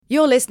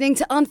You're listening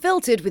to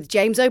Unfiltered with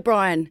James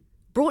O'Brien,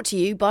 brought to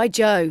you by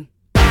Joe.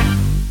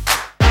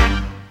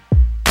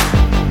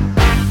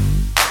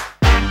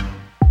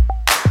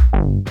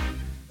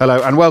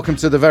 Hello and welcome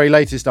to the very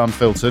latest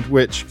Unfiltered,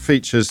 which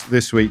features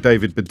this week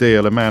David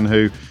Baddiel, a man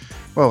who,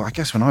 well, I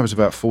guess when I was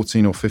about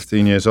 14 or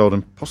 15 years old,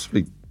 and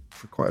possibly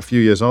for quite a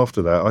few years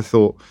after that, I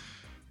thought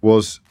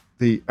was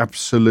the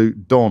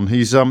absolute don.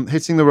 He's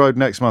hitting the road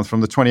next month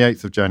from the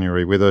 28th of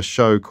January with a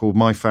show called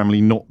My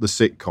Family, Not the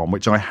Sitcom,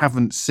 which I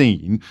haven't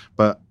seen,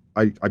 but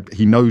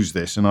he knows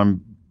this, and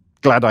I'm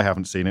glad I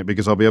haven't seen it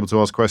because I'll be able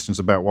to ask questions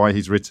about why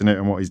he's written it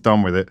and what he's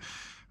done with it.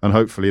 And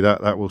hopefully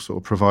that will sort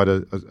of provide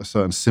a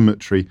certain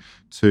symmetry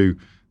to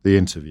the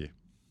interview.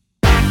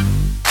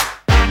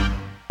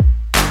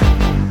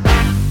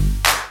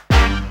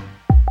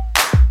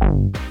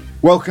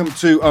 Welcome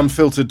to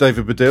Unfiltered,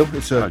 David Baddiel.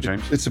 Hello,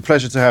 James. It's a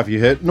pleasure to have you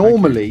here.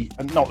 Normally,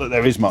 and not that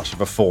there is much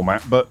of a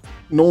format, but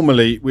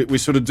normally we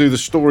sort of do the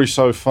story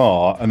so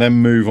far and then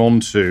move on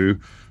to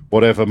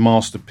whatever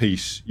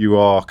masterpiece you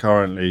are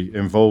currently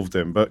involved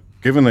in. But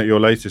given that your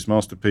latest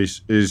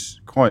masterpiece is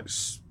quite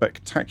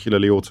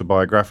spectacularly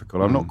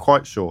autobiographical, I'm not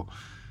quite sure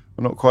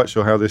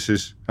how this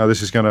is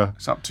going to.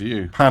 It's up to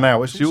you. Pan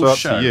out. It's also up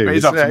to you.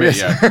 It's up to me.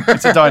 Yeah,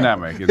 it's a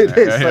dynamic, isn't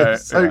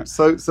it?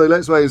 So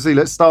let's wait and see.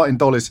 Let's start in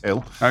Dollis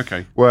Hill,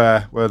 okay,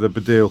 where the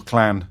Baddiel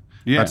clan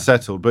had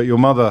settled. But your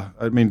mother,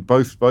 I mean,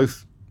 both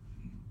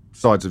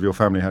sides of your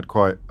family had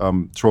quite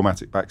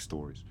traumatic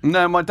backstories.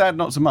 No, my dad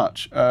not so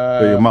much.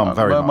 But your mum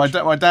very much.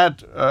 My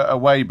dad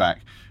way back.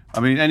 I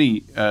mean,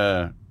 any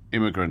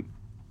immigrant,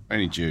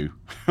 any Jew.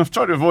 I'm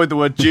trying to avoid the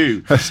word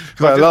Jew.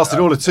 It lasted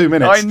all of 2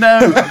 minutes. I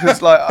know,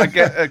 because I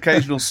get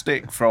occasional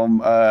stick from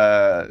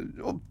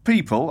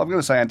people. I'm going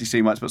to say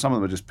anti-Semites, but some of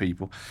them are just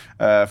people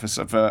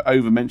for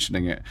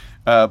over-mentioning it.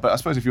 But I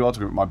suppose if you are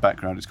talking about my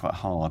background, it's quite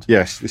hard.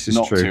 Yes, this is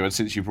not true. to, and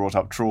since you brought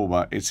up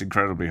trauma, it's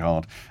incredibly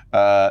hard.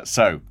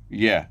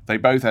 They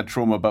both had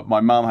trauma, but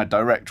my mum had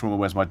direct trauma,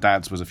 whereas my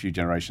dad's was a few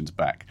generations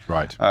back.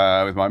 Right.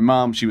 With my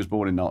mum, she was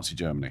born in Nazi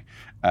Germany.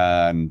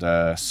 And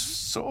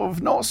sort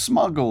of not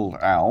smuggled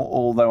out,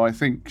 although I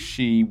think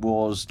she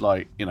was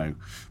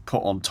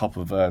put on top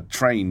of a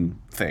train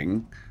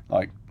thing,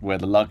 like where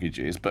the luggage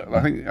is. But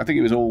I think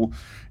it was all.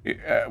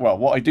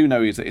 What I do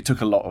know is that it took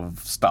a lot of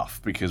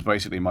stuff because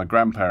basically my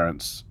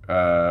grandparents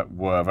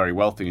were very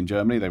wealthy in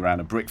Germany. They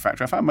ran a brick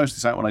factory. I found most of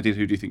this out when I did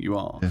Who Do You Think You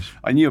Are? Yes.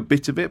 I knew a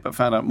bit of it, but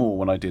found out more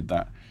when I did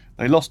that.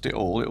 They lost it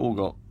all. It all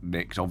got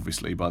nicked,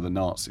 obviously, by the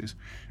Nazis.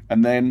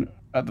 And then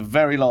at the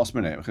very last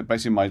minute,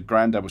 basically my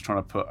granddad was trying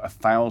to put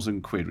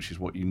 £1,000, which is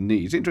what you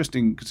need. It's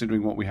interesting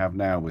considering what we have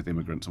now with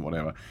immigrants and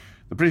whatever.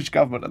 The British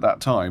government at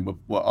that time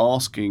were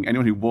asking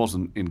anyone who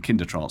wasn't in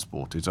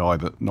Kindertransport, so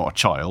either not a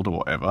child or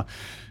whatever,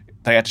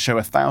 they had to show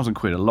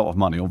 £1,000, a lot of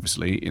money,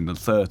 obviously, in the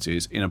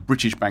 30s, in a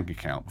British bank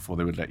account before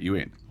they would let you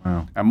in.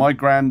 Wow. And my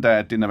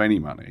granddad didn't have any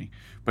money,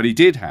 but he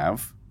did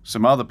have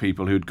some other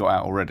people who'd got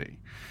out already.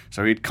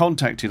 So he'd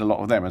contacted a lot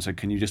of them and said,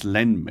 can you just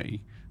lend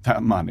me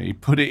that money,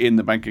 put it in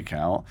the bank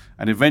account,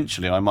 and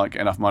eventually I might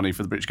get enough money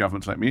for the British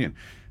government to let me in.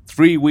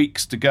 3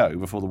 weeks to go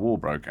before the war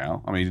broke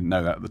out. I mean, he didn't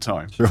know that at the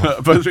time. Sure.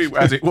 But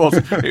as it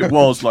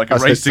was like a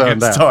race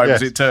against time,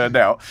 yes. As it turned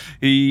out.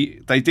 They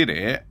did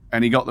it,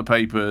 and he got the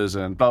papers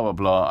and blah, blah,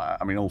 blah.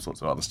 I mean, all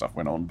sorts of other stuff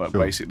went on, but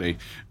basically,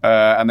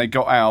 and they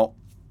got out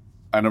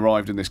and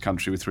arrived in this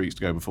country with 3 weeks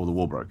to go before the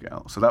war broke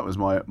out. So that was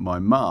my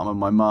mum, and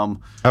my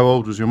mum... How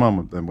old was your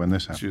mum then when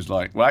this happened? She was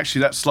like, well, actually,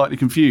 that's slightly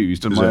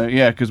confused. And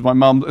because my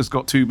mum has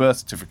got 2 birth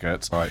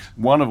certificates, right.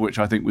 One of which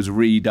I think was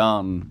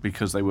redone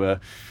because they were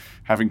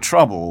having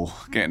trouble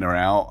getting her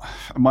out.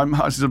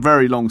 This is a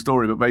very long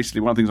story, but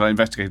basically one of the things I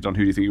investigated on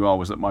Who Do You Think You Are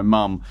was that my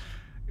mum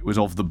was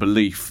of the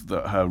belief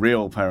that her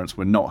real parents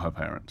were not her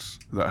parents,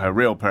 that her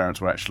real parents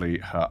were actually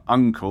her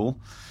uncle,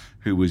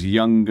 who was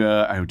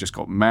younger, who just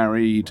got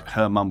married.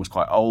 Her mum was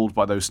quite old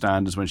by those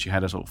standards when she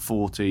had her sort of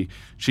 40.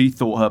 She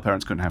thought her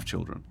parents couldn't have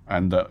children.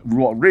 And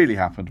what really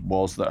happened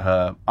was that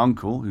her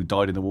uncle, who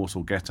died in the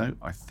Warsaw Ghetto,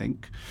 I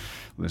think,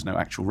 there's no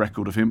actual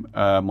record of him,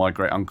 my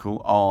great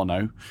uncle,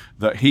 Arno,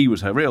 that he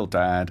was her real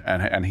dad,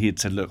 and he had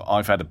said, look,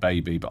 I've had a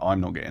baby, but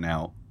I'm not getting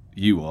out.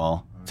 You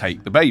are.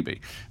 Take the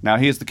baby. Now,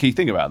 here's the key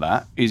thing about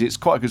that, is it's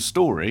quite a good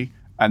story,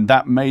 and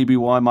that may be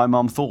why my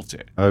mum thought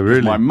it. Oh,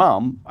 really? My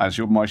mum, as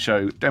my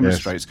show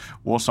demonstrates,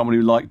 was someone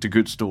who liked a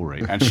good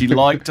story. And she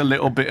liked a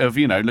little bit of,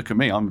 look at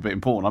me, I'm a bit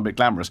important, I'm a bit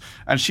glamorous.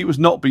 And she was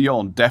not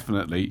beyond,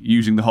 definitely,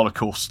 using the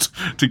Holocaust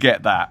to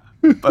get that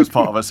as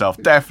part of herself.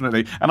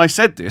 Definitely. And I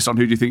said this on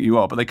Who Do You Think You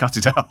Are, but they cut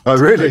it out. Oh,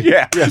 really?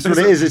 Yeah. Yes, well,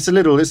 it is. It's a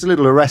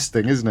little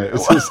arresting, isn't it?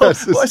 I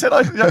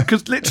said,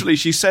 because literally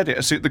she said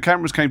it. The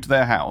cameras came to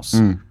their house.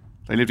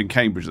 They lived in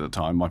Cambridge at the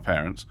time, my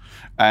parents.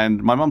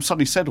 And my mum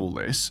suddenly said all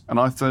this. And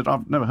I thought,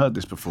 I've never heard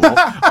this before.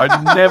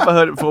 I'd never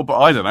heard it before, but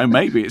I don't know,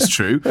 maybe it's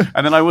true.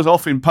 And then I was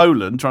off in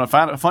Poland trying to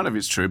find out if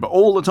it's true. But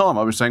all the time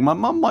I was saying, my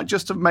mum might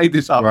just have made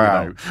this up.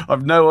 Wow.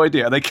 I've no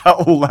idea. They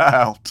cut all that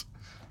out.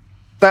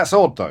 That's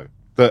odd, though.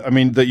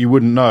 That you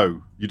wouldn't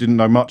know. You didn't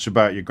know much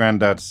about your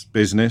granddad's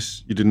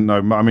business. You didn't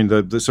know.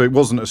 So it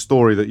wasn't a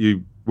story that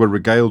you were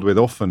regaled with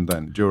often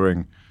then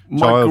during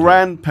My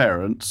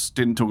grandparents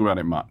didn't talk about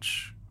it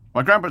much.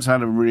 My grandparents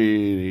had a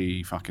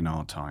really fucking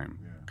hard time.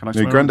 Can I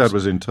swear? Your granddad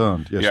was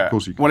interned. Yes, Yeah. of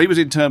course you can. Well, he was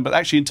interned, but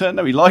actually interned,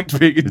 no, he liked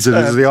being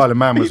interned. The Isle of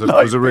Man was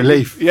a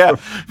relief. Yeah.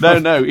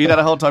 No, he'd had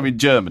a hard time in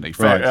Germany.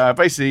 Right.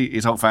 Basically,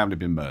 his whole family had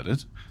been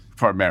murdered,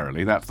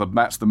 primarily. That's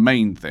the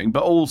main thing.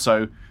 But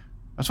also,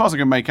 as far as I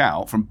can make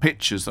out from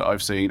pictures that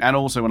I've seen, and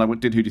also when I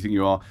did Who Do You Think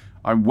You Are,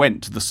 I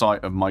went to the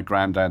site of my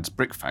granddad's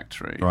brick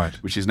factory, right,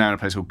 which is now in a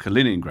place called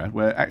Kaliningrad,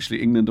 where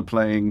actually England are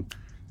playing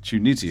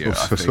Tunisia, I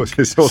think.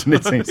 It's all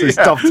knitting, it's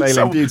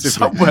dovetailing beautifully.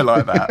 Somewhere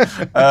like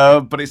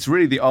that. But it's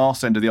really the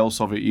arse end of the old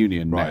Soviet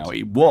Union now. Right.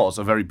 It was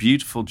a very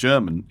beautiful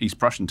German East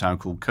Prussian town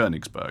called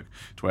Königsberg,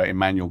 to where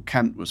Immanuel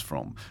Kant was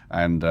from.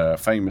 And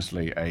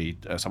famously,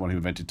 someone who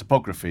invented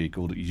topography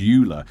called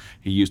Euler,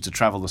 he used to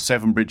travel the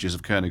 7 bridges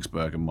of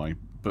Königsberg, and my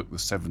book,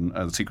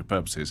 The Secret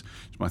Purposes,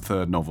 it's my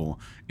third novel,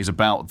 is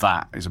about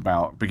that.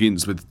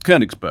 Begins with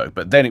Königsberg,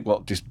 but then it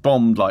got just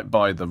bombed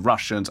by the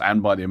Russians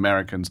and by the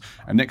Americans,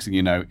 and next thing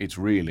you know, it's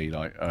really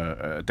like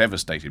a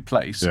devastated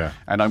place. Yeah.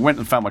 And I went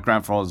and found my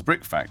grandfather's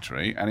brick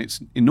factory, and it's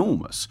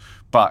enormous,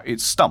 but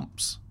it's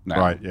stumps now.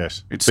 Right,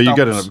 yes. It's so you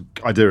get stumps.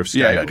 an idea of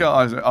scale. Yeah, I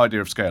got an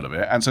idea of scale of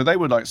it. And so they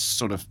were like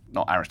sort of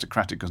not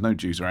aristocratic, because no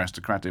Jews are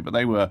aristocratic, but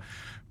they were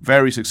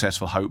very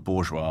successful haute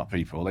bourgeois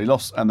people. They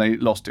lost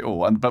it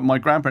all. But my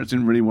grandparents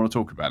didn't really want to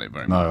talk about it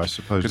very much. No, I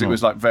suppose because it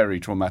was like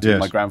very traumatic. Yes.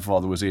 My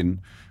grandfather was in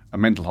a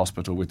mental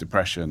hospital with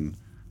depression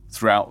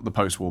throughout the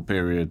post-war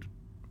period.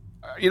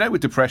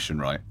 With depression,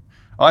 right?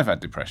 I've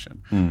had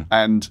depression,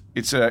 and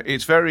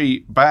it's very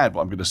bad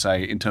what I'm going to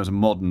say in terms of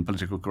modern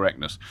political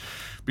correctness,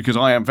 because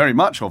I am very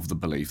much of the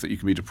belief that you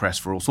can be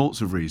depressed for all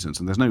sorts of reasons,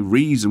 and there's no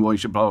reason why you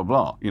should blah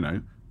blah blah.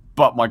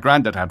 But my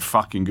granddad had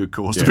fucking good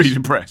cause to be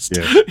depressed.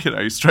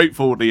 Yes.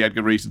 Straightforwardly, he had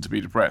good reason to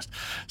be depressed.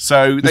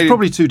 So there's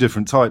probably 2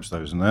 different types,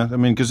 though, isn't there? I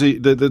mean, because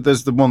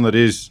there's the one that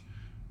is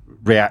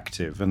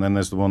reactive, and then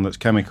there's the one that's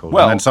chemical,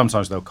 and then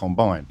sometimes they'll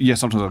combine. Yeah,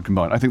 sometimes they'll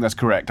combine. I think that's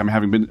correct. I mean,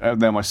 having been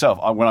there myself,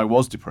 when I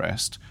was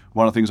depressed,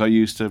 one of the things I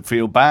used to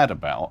feel bad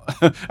about,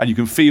 and you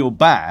can feel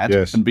bad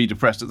and be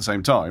depressed at the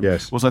same time,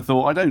 was I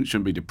thought,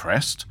 shouldn't be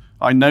depressed.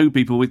 I know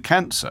people with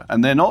cancer,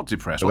 and they're not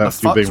depressed. What the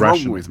fuck's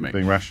wrong with me?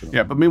 Being rational.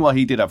 Yeah, but meanwhile,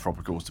 he did have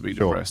proper cause to be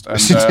depressed.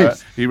 And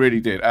he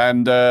really did.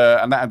 And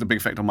that had a big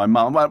effect on my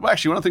mum. Well,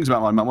 actually, one of the things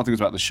about my mum, one of the things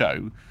about the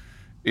show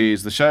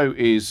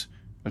is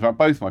about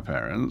both my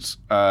parents,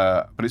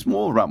 but it's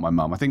more about my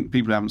mum. I think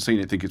people who haven't seen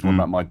it think it's more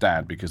about my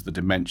dad, because the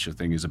dementia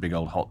thing is a big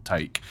old hot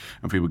take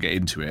and people get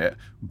into it.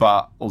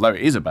 But although it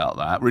is about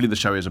that, really the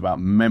show is about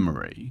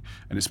memory,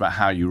 and it's about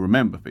how you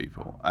remember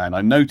people. And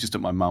I noticed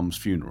at my mum's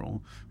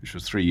funeral, which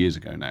was 3 years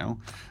ago now,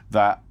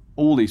 that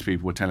all these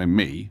people were telling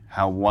me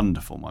how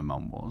wonderful my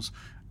mum was.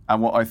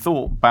 And what I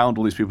thought bound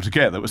all these people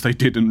together was they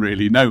didn't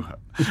really know her,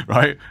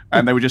 right?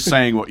 And they were just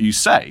saying what you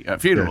say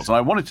at funerals. Yes. And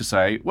I wanted to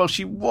say, well,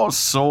 she was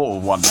sort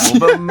of wonderful,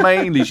 but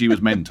mainly she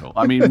was mental.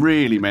 I mean,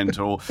 really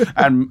mental.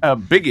 And the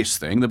biggest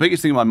thing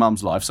in my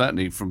mum's life,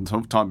 certainly from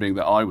the time being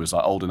that I was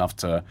old enough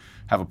to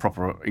have a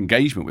proper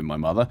engagement with my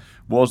mother,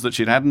 was that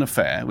she'd had an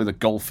affair with a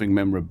golfing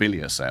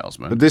memorabilia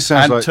salesman,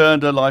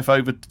 turned her life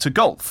over to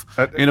golf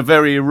in a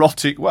very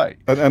erotic way.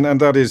 And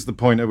that is the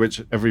point at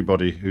which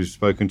everybody who's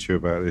spoken to you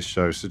about this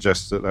show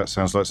suggests that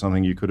sounds like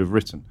something you could have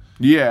written.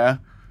 Yeah.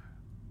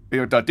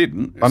 I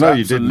didn't. I know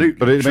you didn't,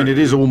 but it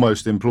is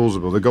almost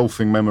implausible. The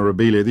golfing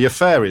memorabilia, the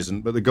affair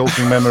isn't, but the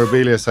golfing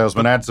memorabilia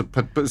salesman adds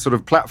a sort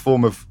of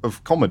platform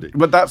of comedy.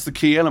 But that's the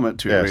key element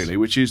to it, really,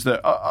 which is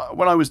that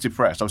when I was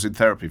depressed, I was in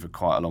therapy for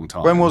quite a long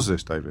time. When was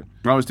this, David?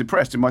 I was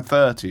depressed in my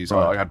 30s.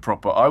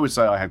 Right. I would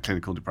say I had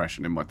clinical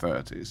depression in my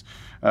 30s.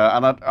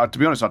 And to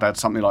be honest, I'd had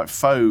something like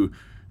faux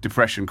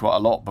depression quite a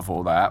lot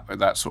before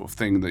that sort of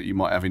thing that you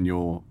might have in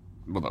your...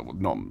 Well,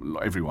 not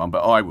everyone,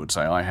 but I would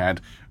say I had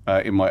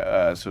in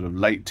my sort of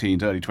late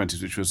teens, early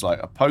 20s, which was like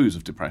a pose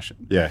of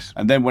depression. Yes.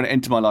 And then when it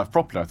entered my life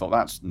properly, I thought,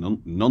 that's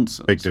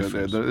nonsense. Big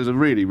difference. There's a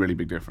really, really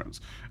big difference.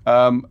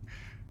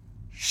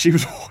 She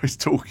was always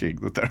talking,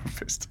 the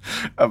therapist,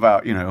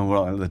 about,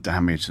 the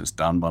damage that's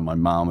done by my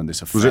mum and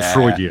this affair. Was it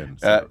Freudian?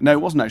 No,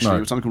 it wasn't actually. No. It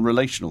was something called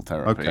relational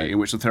therapy, in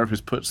which the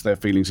therapist puts their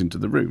feelings into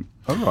the room.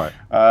 Oh, right.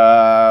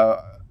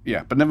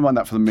 Yeah, but never mind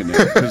that for the minute,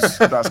 because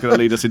that's going to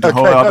lead us into a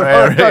whole other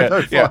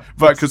area.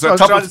 But because I'm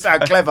trying to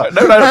sound clever.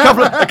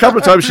 A couple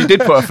of times she did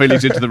put her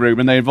feelings into the room,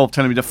 and they involved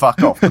telling me to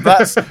fuck off. But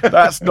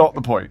that's not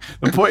the point.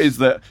 The point is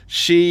that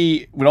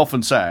she would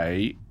often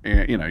say,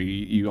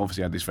 you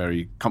obviously had this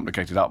very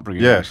complicated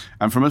upbringing. Yes.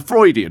 And from a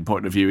Freudian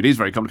point of view, it is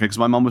very complicated, because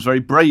my mum was very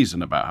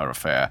brazen about her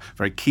affair,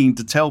 very keen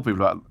to tell people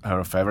about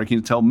her affair, very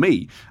keen to tell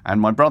me and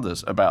my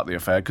brothers about the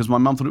affair, because my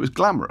mum thought it was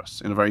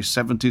glamorous in a very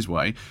 70s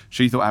way.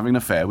 She thought having an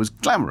affair was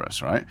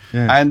glamorous, right?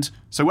 Yes. And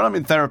so when I'm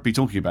in therapy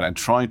talking about it and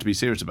trying to be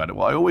serious about it,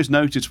 what I always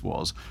noticed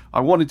was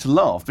I wanted to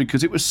laugh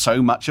because it was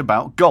so much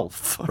about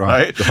golf,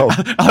 right?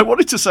 I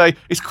wanted to say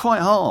it's quite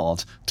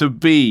hard to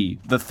be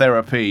the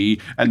therapy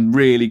and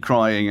really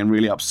crying and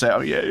really upset upset.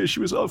 Oh, yeah, she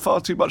was far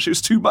too much. It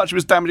was too much. It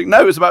was damaging.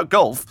 No, it's about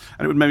golf.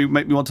 And it would maybe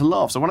make me want to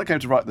laugh. So when I came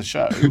to write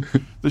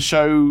the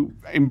show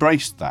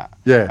embraced that.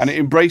 Yes. And it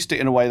embraced it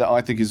in a way that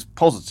I think is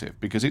positive,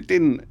 because it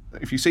didn't,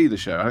 if you see the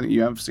show, I think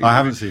you have seen it. I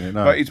haven't seen it,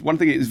 no. But it's one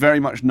thing it is very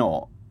much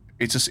not.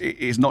 It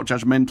is not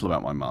judgmental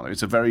about my mother.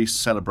 It's a very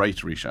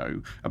celebratory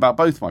show about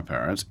both my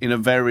parents in a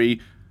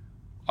very,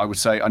 I would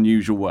say,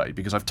 unusual way,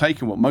 because I've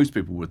taken what most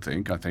people would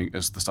think, I think,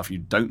 as the stuff you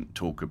don't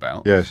talk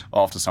about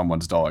after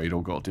someone's died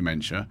or got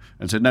dementia,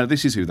 and said, no,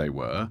 this is who they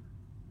were,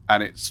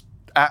 and it's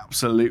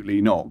absolutely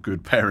not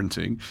good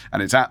parenting,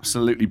 and it's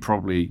absolutely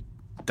probably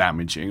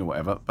damaging or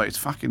whatever, but it's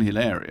fucking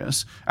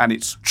hilarious and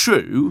it's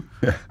true,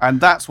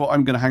 and that's what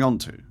I'm going to hang on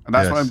to, and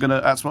that's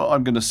what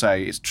I'm going to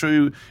say. It's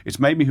true. It's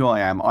made me who I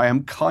am. I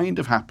am kind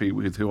of happy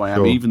with who I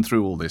am, even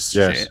through all this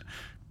shit.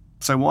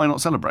 So why not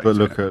celebrate? But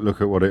look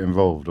at what it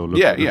involved, or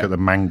look at the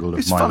mangle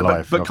of my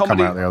life. But comedy,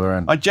 come out the other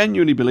end. I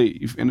genuinely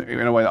believe in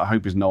a way that I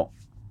hope is not,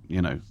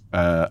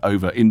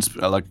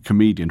 like a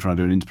comedian trying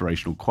to do an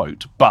inspirational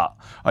quote. But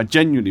I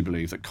genuinely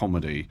believe that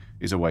comedy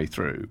is a way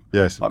through.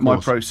 Yes, like my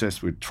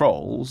process with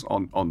trolls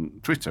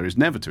on Twitter is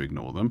never to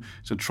ignore them,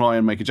 to try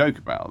and make a joke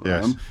about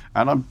them. Yes.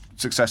 And I'm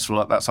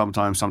successful at that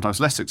sometimes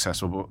less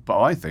successful. But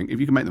I think if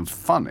you can make them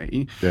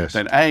funny,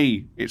 then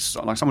it's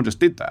like someone just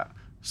did that.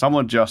 I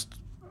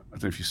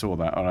don't know if you saw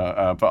that,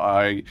 but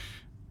I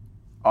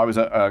was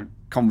at a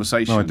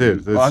conversation. No, I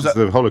did. This is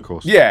the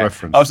Holocaust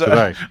reference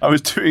today. I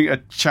was doing a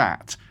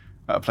chat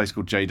at a place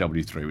called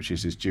JW3, which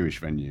is this Jewish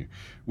venue,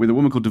 with a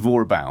woman called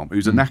Devorah Baum,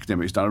 who's an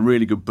academic who's done a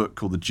really good book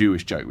called The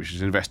Jewish Joke, which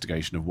is an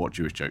investigation of what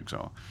Jewish jokes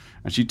are.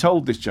 And she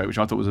told this joke, which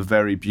I thought was a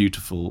very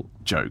beautiful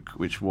joke,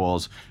 which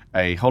was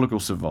a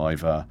Holocaust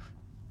survivor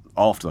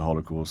after the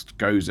Holocaust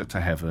goes up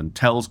to heaven,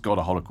 tells God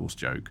a Holocaust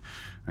joke,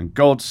 and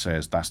God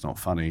says, that's not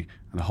funny.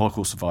 And the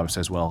Holocaust survivor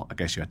says, well, I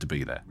guess you had to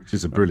be there. Which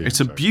is a brilliant It's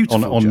a beautiful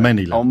joke. On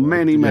many levels. On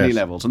many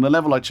levels. And the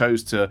level I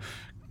chose to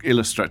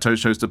illustrate,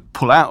 chose to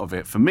pull out of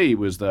it for me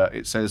was that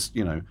it says,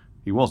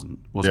 he wasn't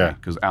he?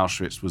 Because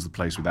Auschwitz was the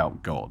place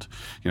without God.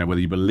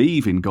 Whether you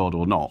believe in God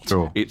or not,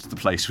 it's the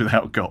place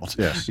without God.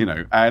 Yes.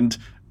 And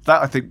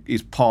that, I think,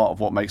 is part of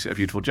what makes it a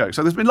beautiful joke.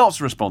 So there's been lots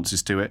of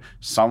responses to it.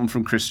 Some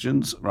from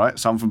Christians, right?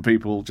 Some from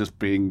people just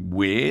being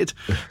weird.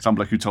 Some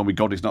bloke who told me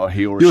God is not a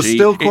he or a she.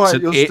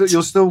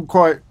 You're still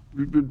quite.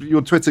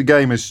 Your Twitter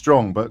game is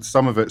strong, but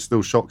some of it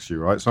still shocks you,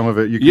 right? Some of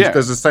it,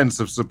 there's a sense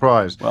of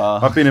surprise.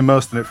 Well, I've been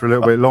immersed in it for a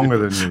little bit longer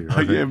than you.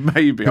 Yeah,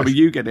 maybe. I mean,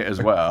 you get it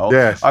as well.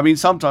 Yes. I mean,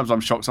 sometimes I'm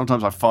shocked.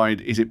 Sometimes I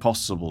find, is it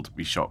possible to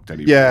be shocked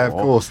anymore? Yeah, of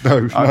course.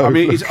 No. I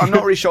mean, I'm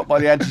not really shocked by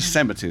the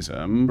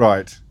antisemitism.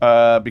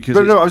 Right. Because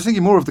but no, I was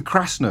thinking more of the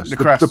crassness.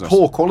 The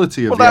poor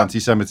quality of the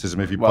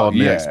antisemitism, if you pardon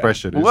the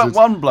expression. Well,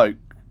 one bloke,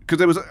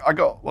 because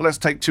let's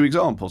take two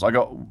examples. I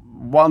got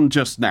one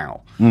just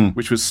now,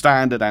 which was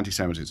standard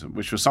anti-Semitism,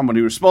 which was someone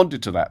who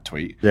responded to that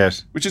tweet,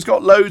 which has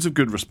got loads of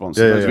good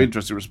responses, loads of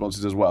interesting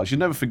responses as well. You should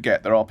never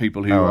forget there are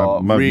people who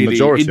are really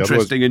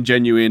interesting and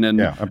genuine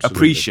and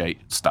appreciate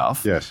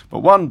stuff. Yes. But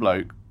one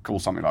bloke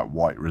called something like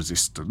white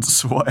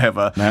resistance,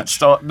 whatever,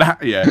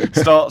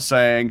 start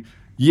saying,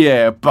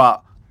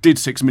 but did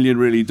 6 million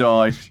really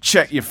die?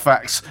 Check your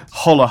facts.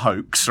 Holla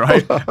hoax,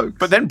 right?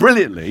 But then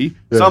brilliantly,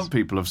 some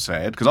people have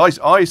said, because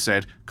I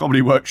said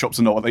comedy workshops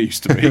are not what they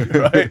used to be,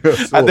 right?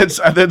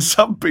 and then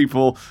some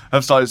people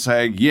have started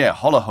saying,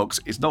 holla hoax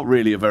is not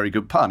really a very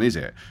good pun, is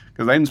it?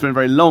 Because they didn't spend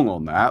very long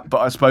on that, but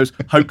I suppose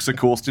hoax, of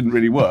course, didn't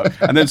really work.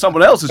 And then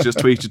someone else has just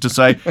tweeted to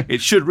say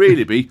it should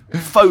really be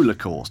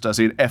Folacost, as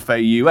in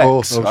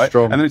F-A-U-X, right?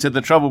 Strong. And then he said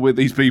the trouble with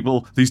these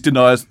people, these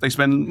deniers, they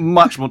spend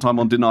much more time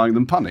on denying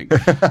than punning.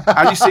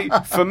 And you see,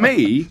 for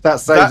me, that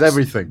saves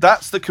everything.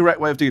 That's the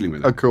correct way of dealing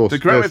with it. Of course. The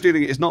correct way of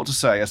dealing with it is not to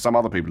say, as some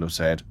other people have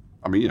said,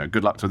 I mean,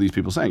 good luck to these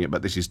people saying it,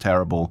 but this is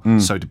terrible,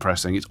 so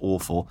depressing, it's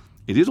awful.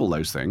 It is all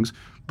those things,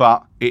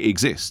 but it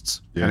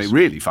exists, and it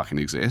really fucking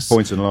exists.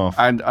 Point and laugh.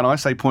 And I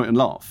say point and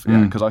laugh,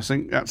 because I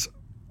think that's,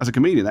 as a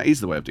comedian, that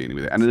is the way of dealing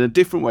with it. And in a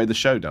different way, the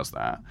show does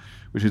that,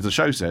 which is the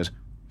show says,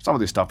 some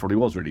of this stuff probably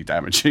was really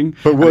damaging.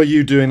 But were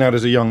you doing that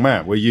as a young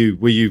man? Were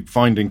you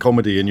finding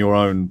comedy in your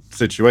own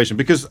situation?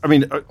 Because, I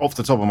mean, off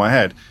the top of my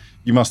head,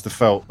 you must have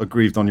felt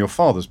aggrieved on your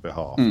father's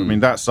behalf. I mean,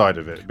 that side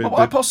of it. Well,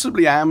 I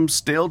possibly am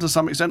still to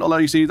some extent, although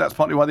you see, that's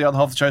partly why the other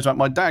half of the show is about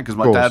my dad, because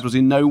my dad was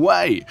in no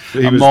way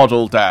a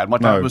model dad. My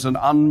dad was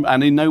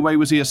and in no way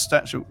was he a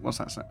statue. What's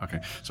that say? Okay,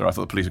 sorry, I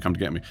thought the police would come to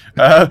get me.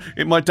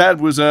 My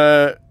dad was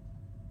I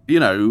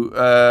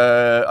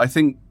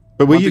think...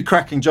 But were you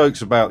cracking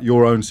jokes about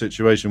your own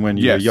situation when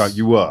you were young?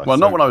 You were. Well,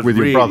 not when I was with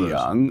really your brothers.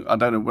 Young. I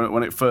don't know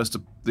when it first,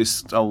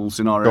 this whole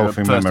scenario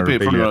Golfing first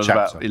appeared. Probably when I was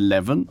chapter. about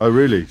 11. Oh,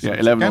 really? Yeah,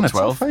 11 or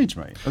 12. Tough age,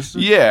 mate.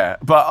 Yeah,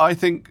 but I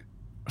think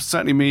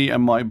certainly me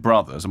and my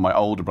brothers, and my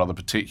older brother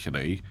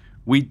particularly,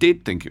 we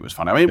did think it was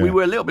funny. I mean, we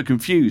were a little bit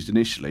confused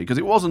initially because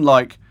it wasn't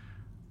like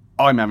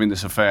I'm having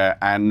this affair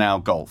and now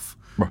golf.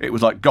 Right. It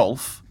was like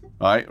golf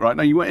Right.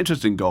 No, you weren't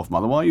interested in golf,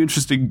 Mother. Why are you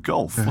interested in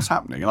golf? What's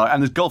happening?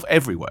 And there's golf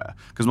everywhere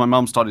because my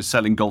mum started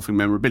selling golfing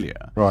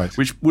memorabilia, Right.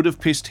 which would have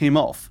pissed him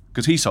off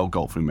because he sold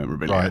golfing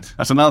memorabilia. Right.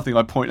 That's another thing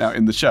I point out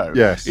in the show.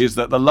 Yes. Is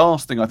that the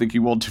last thing I think he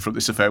wanted from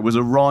this affair was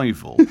a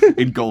rival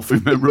in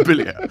golfing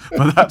memorabilia,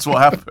 but that's what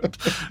happened.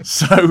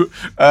 So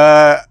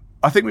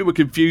I think we were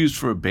confused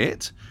for a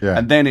bit,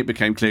 and then it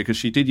became clear because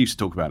she did used to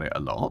talk about it a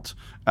lot.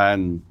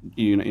 And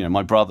you know,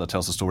 my brother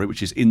tells the story,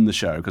 which is in the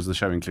show because the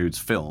show includes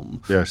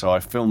film. Yes. So I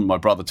filmed my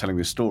brother telling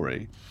this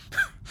story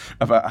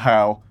about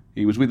how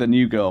he was with a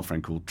new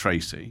girlfriend called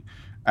Tracy,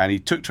 and he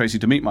took Tracy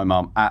to meet my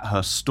mum at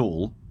her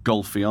stall,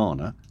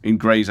 Golfiana, in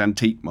Gray's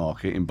Antique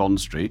Market in Bond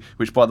Street,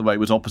 which, by the way,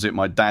 was opposite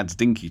my dad's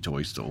Dinky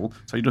Toy stall.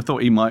 So you'd have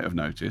thought he might have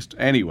noticed.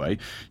 Anyway,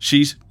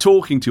 she's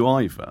talking to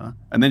Ivor,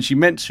 and then she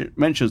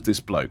mentions this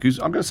bloke, who's,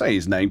 I'm going to say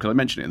his name because I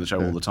mention it in the show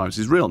all the time. It's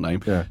his real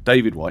name,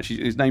 David White.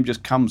 His name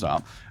just comes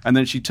up, and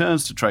then she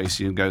turns to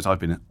Tracy and goes, I've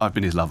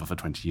been his lover for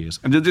 20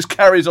 years. And then just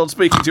carries on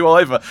speaking to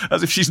Ivor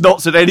as if she's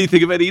not said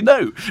anything of any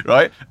note,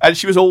 right? And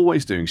she was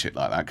always doing shit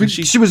like that.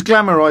 She was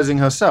glamorising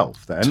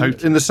herself then,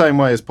 Totally. in the same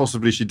way as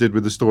possibly she did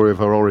with the story of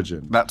her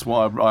origin. That's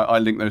why I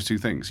link those two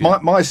things.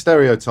 My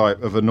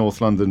stereotype of a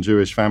North London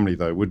Jewish family,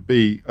 though, would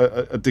be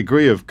a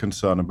degree of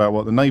concern about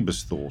what the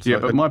neighbours thought. Yeah,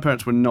 but my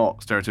parents were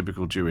not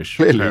stereotypical Jewish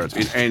Clearly. parents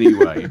in any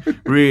way.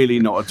 Really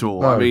not at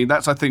all. No. I mean,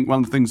 that's, I think, one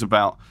of the things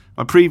about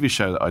my previous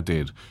show that I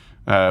did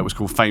was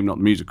called Fame Not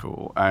the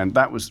Musical, and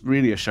that was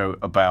really a show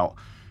about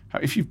how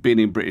if you've been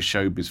in British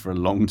showbiz for a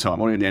long time,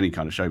 or in any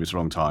kind of showbiz for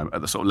a long time,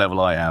 at the sort of level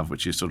I have,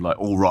 which is sort of like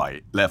all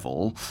right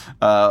level,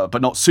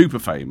 but not super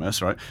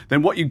famous, right?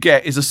 Then what you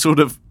get is a sort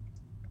of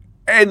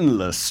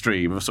endless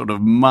stream of sort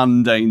of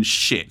mundane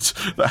shit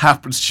that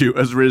happens to you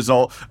as a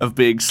result of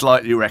being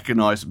slightly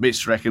recognised,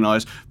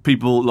 misrecognised,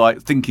 people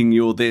like thinking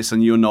you're this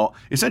and you're not,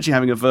 essentially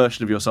having a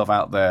version of yourself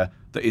out there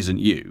that isn't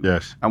you.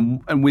 Yes.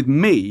 And with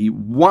me,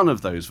 one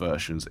of those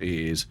versions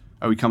is,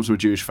 he comes from a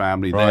Jewish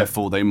family, Right.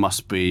 therefore they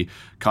must be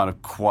kind of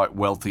quite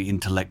wealthy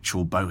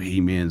intellectual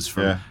bohemians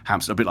from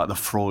Hampstead, a bit like the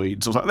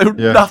Freuds or something.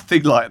 They were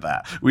nothing like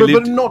that.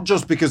 But not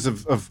just because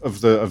of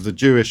the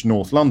Jewish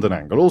North London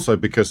angle, also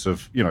because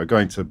of, you know,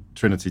 going to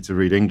Trinity to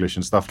read English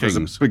and stuff.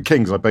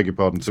 Kings, I beg your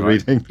pardon, to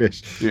read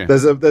English. Yeah.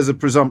 There's a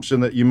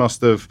presumption that you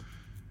must have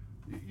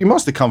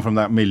come from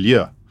that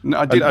milieu. No,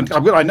 I didn't.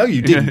 I know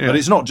you didn't, Yeah. but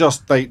it's not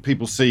just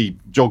people see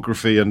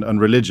geography and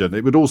religion.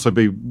 It would also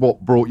be what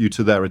brought you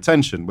to their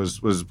attention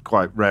was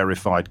quite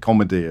rarefied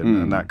comedy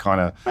and that kind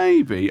of...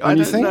 Maybe. I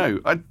don't know.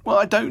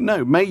 I don't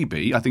know.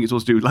 Maybe. I think it's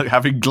also to do with like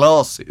having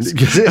glasses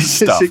and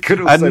stuff. It could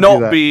also and be not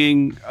that.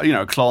 being,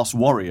 a class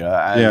warrior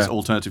as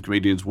alternative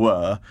comedians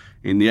were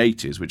in the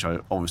 80s, which I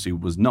obviously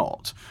was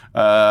not.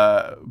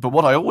 But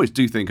what I always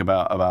do think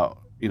about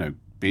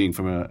being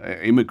from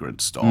an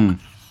immigrant stock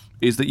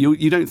is that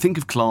you don't think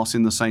of class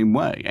in the same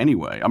way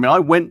anyway. I mean, I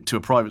went to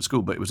a private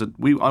school, but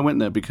I went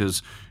there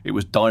because it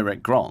was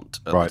direct grant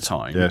at the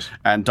time. Yes.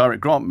 And direct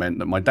grant meant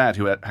that my dad,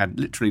 who had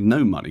literally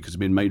no money because he'd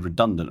been made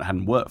redundant and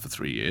hadn't worked for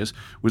 3 years,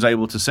 was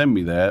able to send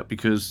me there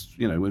because,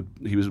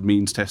 he was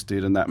means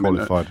tested and that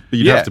qualified. meant... But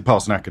you'd have to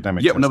pass an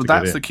academic test but to get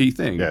that's in. the key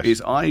thing, Yes.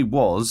 is I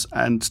was,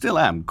 and still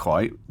am,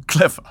 quite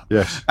clever.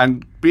 Yes.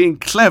 And being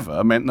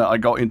clever meant that I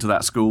got into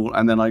that school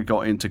and then I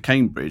got into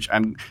Cambridge.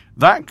 And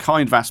that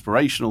kind of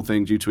aspirational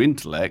thing due to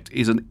intellect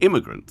is an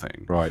immigrant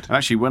thing. Right. And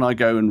actually, when I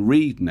go and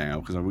read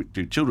now, because I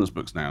do children's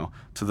books now,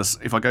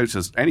 if I go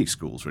to any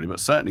schools really, but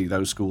certainly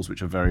those schools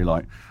which are very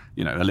a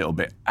little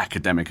bit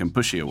academic and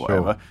pushy or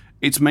whatever,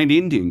 it's mainly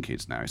Indian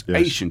kids now. It's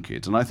Asian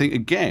kids. And I think,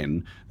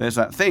 again, there's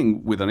that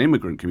thing with an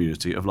immigrant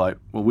community of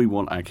we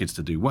want our kids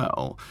to do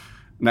well.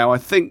 Now, I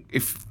think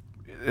if...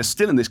 There's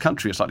still in this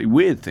country a slightly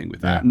weird thing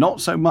with that.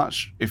 Not so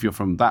much if you're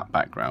from that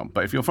background,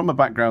 but if you're from a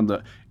background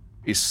that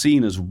is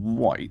seen as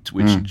white,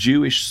 which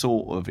Jewish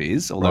sort of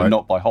is, although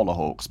not by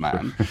Hollowhawks,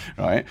 man,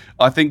 right?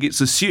 I think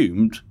it's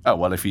assumed,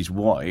 if he's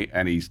white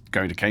and he's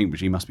going to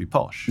Cambridge, he must be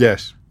posh.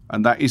 Yes.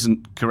 And that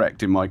isn't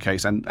correct in my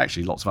case, and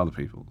actually lots of other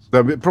people's.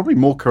 Probably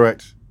more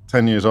correct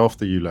 10 years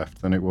after you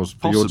left than it was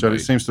for your Possibly.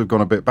 generation. It seems to have gone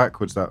a bit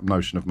backwards, that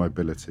notion of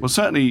mobility. Well,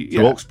 certainly...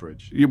 To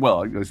Oxbridge.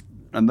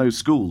 And those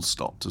schools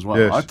stopped as well.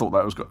 Yes. I thought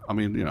that was...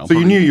 So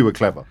you knew you were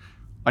clever?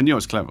 I knew I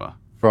was clever.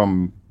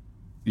 From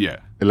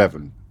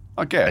 11?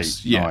 I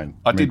guess, 8, 9.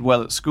 I did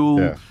well at school.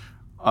 Yeah.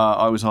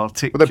 I was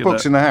articulate. Were there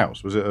books in the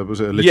house? Was it a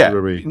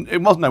literary... Yeah,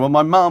 it wasn't. No, well,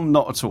 my mum,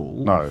 not at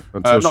all. No,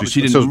 until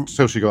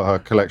she got her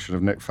collection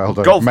of Nick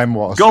Faldo's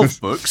memoirs.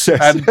 Golf books.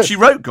 Yes, and she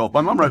wrote golf.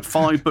 My mum wrote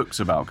 5 books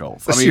about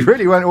golf. She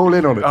really went all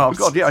in on it. Oh,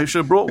 God, yeah, I should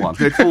have brought one.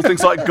 They're called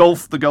things like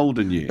Golf the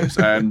Golden Years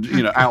and,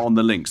 Out on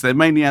the Links. They're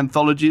mainly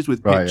anthologies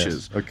with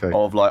pictures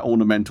of,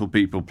 ornamental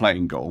people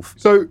playing golf.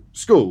 So,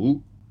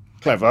 school,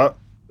 clever...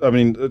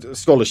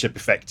 scholarship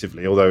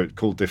effectively, although it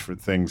called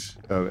different things.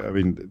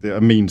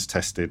 A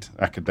means-tested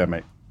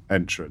academic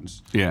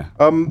entrance. Yeah.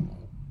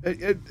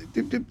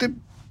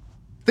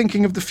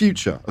 Thinking of the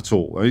future at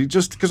all?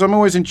 Just because I'm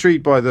always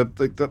intrigued by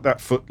that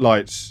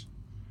Footlights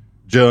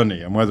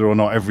journey and whether or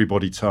not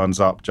everybody turns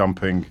up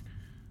jumping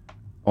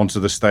onto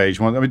the stage.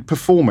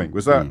 Performing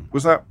was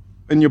that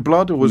in your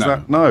blood, or was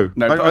that no?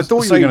 No, I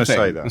thought you were going to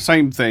say that. The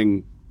same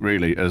thing,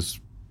 really, as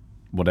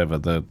whatever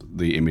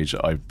the image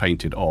that I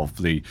painted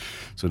of the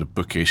sort of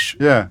bookish.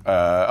 Yeah.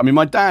 I mean,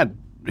 my dad,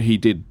 he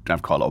did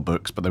have quite a lot of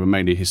books, but they were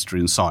mainly history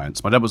and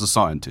science. My dad was a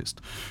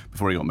scientist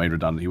before he got made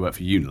redundant. He worked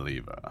for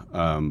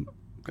Unilever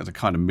as a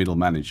kind of middle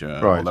manager,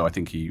 right. although I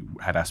think he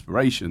had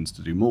aspirations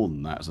to do more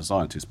than that as a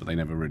scientist, but they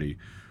never really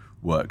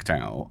worked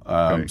out.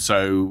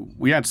 So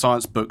we had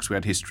science books, we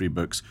had history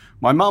books.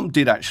 My mum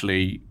did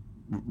actually,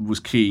 was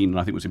keen, and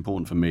I think was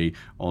important for me,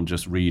 on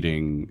just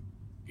reading,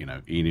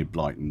 Enid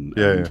Blyton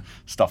and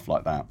stuff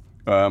like that.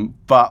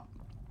 But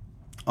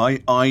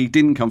I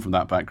didn't come from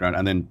that background,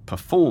 and then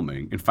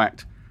performing, in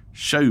fact,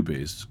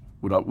 showbiz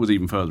was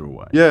even further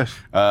away. Yes.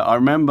 I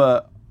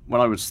remember when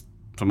I was,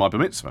 for my bar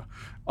mitzvah,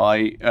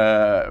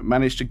 I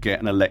managed to get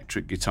an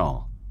electric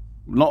guitar.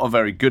 Not a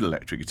very good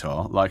electric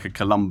guitar, like a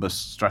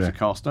Columbus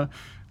Stratocaster,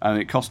 and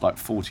it cost like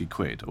 40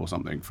 quid or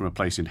something from a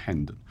place in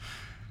Hendon.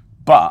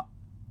 But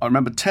I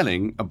remember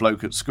telling a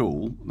bloke at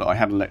school that I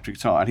had an electric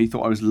guitar, and he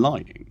thought I was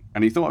lying.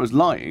 And he thought I was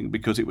lying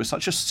because it was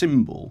such a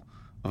symbol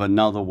of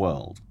another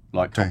world,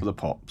 like Top of the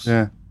Pops,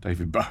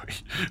 David Bowie,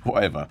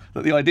 whatever,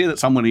 that the idea that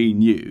someone he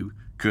knew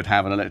could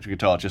have an electric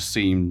guitar just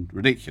seemed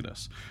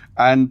ridiculous.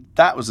 And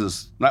that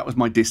was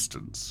my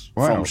distance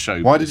from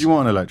showbiz. Why did you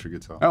want an electric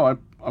guitar? Oh,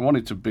 I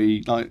wanted to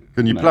be like...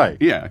 Can you play?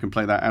 Yeah, I can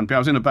play that. And I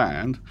was in a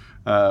band,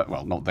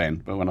 well, not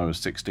then, but when I was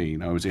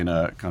 16, I was in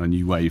a kind of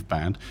new wave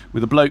band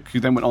with a bloke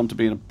who then went on to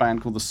be in a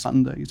band called the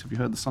Sundays. Have you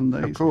heard the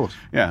Sundays? Of course.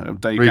 Yeah,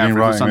 Dave Reading, Gafford,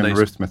 writing, the Sundays. and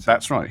arithmetic.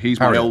 That's right. He's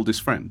my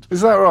oldest friend.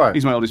 Is that right?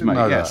 He's my oldest mate,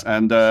 yes.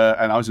 And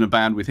I was in a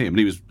band with him, and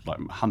he was like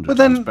 100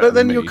 times better But then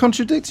than me. you're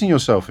contradicting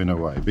yourself in a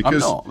way,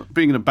 because... I'm not.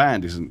 Being in a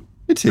band isn't...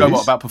 It Go is.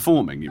 what, about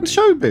performing, you mean?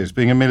 Showbiz,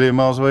 being a million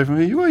miles away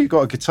from you. Well, you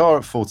got a guitar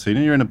at 14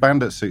 and you're in a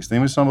band at 16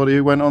 with somebody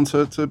who went on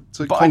to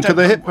conquer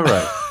the hit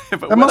parade.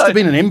 There must have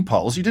been an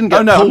impulse. You didn't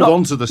get pulled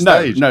onto the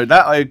stage.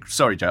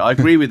 Sorry, Joe. I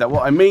agree with that.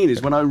 What I mean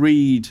is when I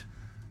read...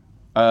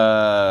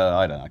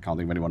 I can't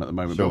think of anyone at the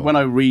moment. Sure. But when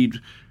I read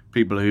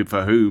people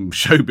for whom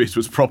showbiz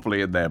was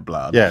properly in their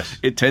blood,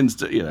 it tends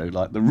to,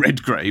 like the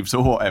Redgraves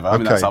or whatever. I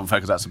mean, that's unfair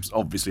because that's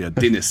obviously a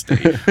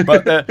dynasty.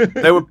 But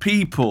there were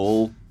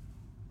people...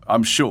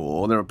 I'm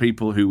sure there are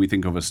people who we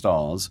think of as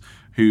stars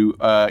who,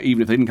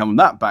 even if they didn't come from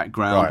that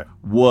background,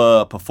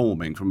 were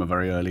performing from a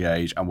very early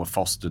age and were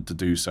fostered to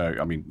do so.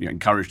 I mean,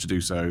 encouraged to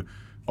do so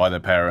by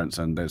their parents,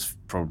 and there's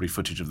probably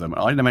footage of them.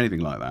 I didn't have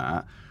anything like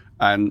that.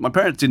 And my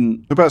parents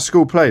didn't... What about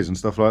school plays and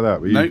stuff like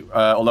that? No,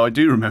 although I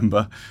do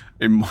remember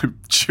in my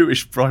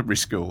Jewish primary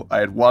school, I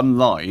had one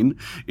line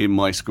in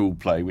my school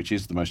play, which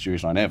is the most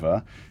Jewish line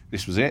ever.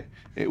 This was it.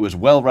 It was,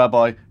 "Well,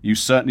 Rabbi, you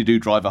certainly do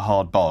drive a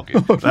hard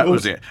bargain." That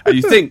was it. And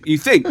you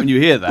think when you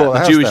hear that,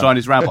 the Jewish line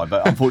is "Rabbi,"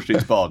 but unfortunately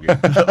it's "bargain."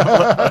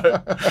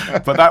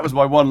 But that was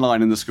my one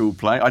line in the school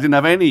play. I didn't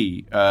have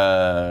any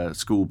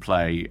school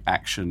play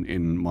action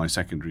in my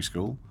secondary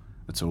school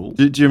at all.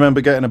 Do you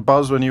remember getting a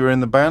buzz when you were in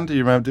the band? Do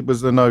you remember?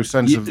 Was there no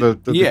sense of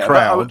the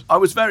crowd? I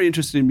was very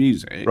interested in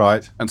music,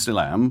 right, and still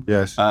am.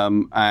 Yes,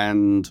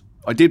 and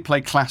I did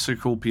play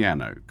classical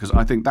piano because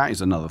I think that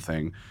is another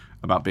thing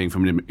about being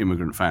from an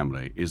immigrant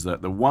family, is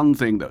that the one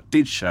thing that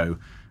did show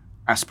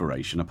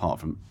aspiration, apart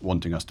from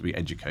wanting us to be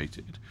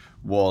educated,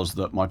 was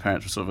that my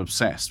parents were sort of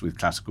obsessed with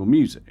classical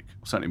music,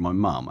 certainly my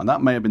mum, and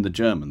that may have been the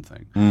German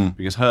thing,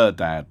 because her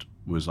dad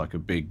was like a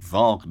big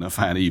Wagner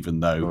fan,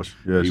 even though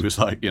he was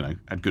like,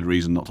 had good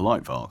reason not to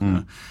like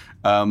Wagner.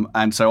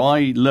 And so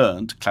I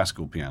learned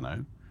classical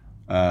piano,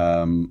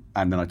 and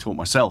then I taught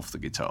myself the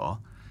guitar,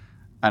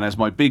 and as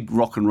my big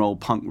rock and roll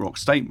punk rock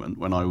statement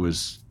when I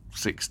was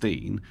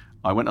 16,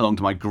 I went along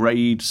to my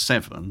grade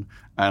 7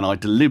 and I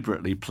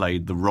deliberately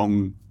played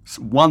one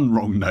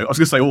wrong note. I was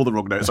going to say all the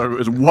wrong notes. So it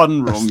was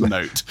one wrong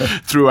note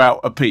throughout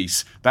a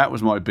piece. That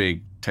was my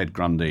big Ted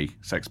Grundy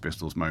Sex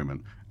Pistols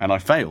moment. And I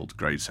failed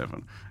grade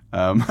 7.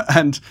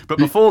 But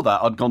before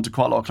that, I'd gone to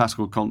quite a lot of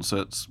classical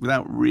concerts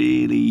without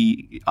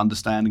really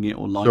understanding it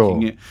or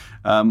liking it.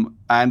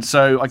 And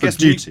so I guess...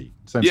 duty.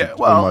 It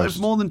was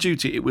more than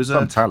duty. It was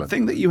a talent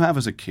thing that you have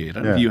as a kid. I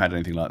don't know if you had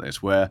anything like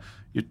this, where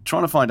you're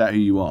trying to find out who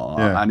you are.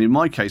 And in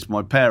my case,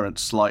 my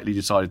parents slightly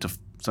decided to,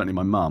 certainly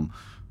my mum,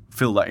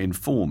 fill that in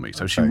for me.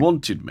 So she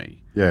wanted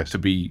me to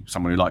be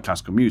someone who liked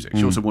classical music.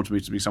 She also wanted me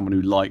to be someone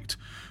who liked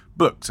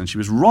books. And she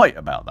was right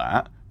about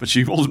that, but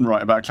she wasn't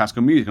right about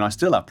classical music. And I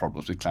still have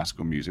problems with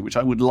classical music, which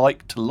I would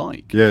like to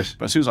like. Yes.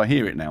 But as soon as I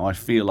hear it now, I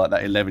feel like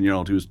that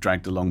 11-year-old who was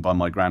dragged along by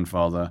my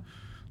grandfather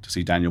to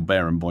see Daniel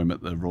Barenboim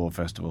at the Royal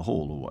Festival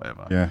Hall or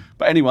whatever. Yeah.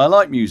 But anyway, I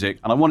like music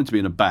and I wanted to be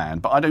in a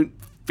band, but I don't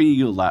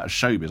feel that as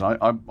showbiz.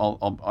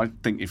 I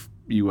think if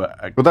you were...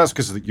 Well, that's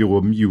because you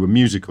were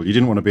musical. You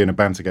didn't want to be in a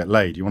band to get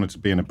laid. You wanted to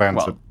be in a band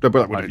to...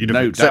 You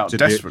no doubt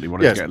desperately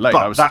wanted to get laid.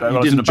 But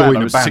you didn't join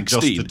a band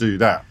just to do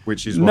that,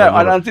 which is...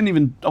 I wasn't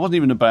even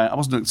in a band. I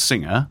wasn't a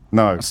singer.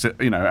 No.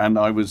 And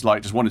I was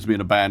like, just wanted to be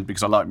in a band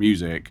because I like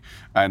music.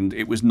 And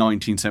it was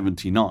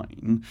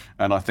 1979.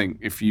 And I think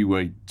if you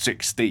were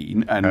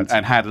 16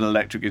 and had an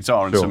electric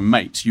guitar and some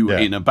mates, you were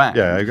in a band.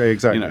 Yeah,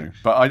 exactly.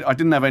 But I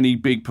didn't have any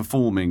big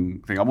performing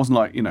thing. I wasn't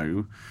like,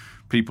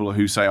 people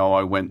who say, "Oh,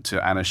 I went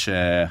to Anna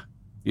Scher,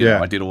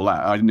 I did all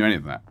that." I didn't do any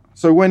of that.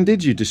 So when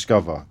did you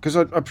discover? Because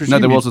I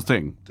presume there was a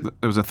thing.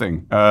 There was a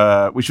thing,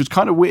 which was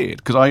kind of weird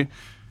because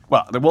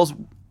there was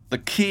the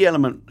key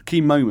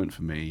moment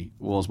for me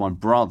was my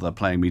brother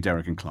playing me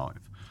Derek and Clive.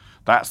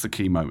 That's the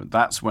key moment.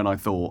 That's when I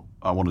thought,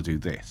 I want to do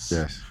this.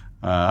 Yes.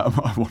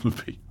 I want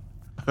to be.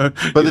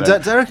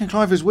 But Derek and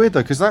Clive is weird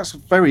though, because that's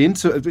very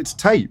it's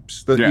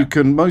tapes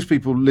that most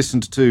people listen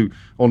to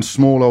on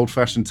small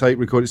old-fashioned tape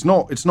record. It's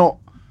not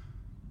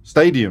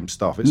stadium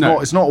stuff. It's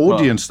not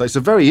audience stuff. It's a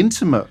very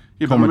intimate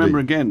But comedy. remember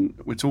again,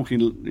 we're talking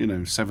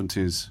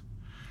 70s.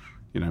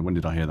 When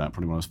did I hear that?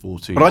 Probably when I was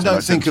 14. But I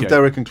don't think of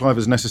Derek and Clive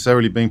as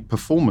necessarily being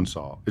performance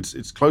art.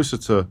 It's closer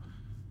to.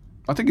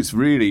 I think it's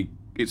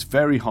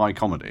very high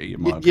comedy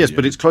in my opinion. Yes,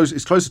 but it's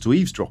closer to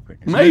eavesdropping.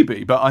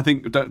 Maybe, but I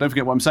think don't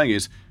forget what I'm saying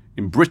is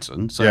in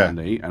Britain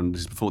certainly, and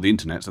this is before the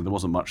internet, so there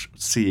wasn't much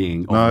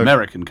seeing of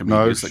American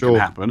comedians that can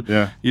happen.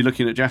 Yeah. You're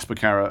looking at Jasper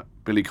Carrot,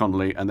 Billy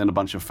Connolly, and then a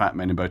bunch of fat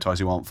men in bow ties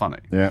who aren't funny.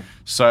 Yeah.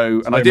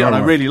 So, and I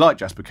really liked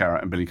Jasper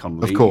Carrot and Billy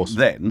Connolly. Of course.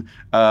 Then,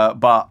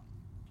 but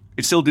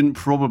it still didn't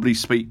probably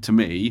speak to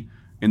me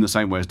in the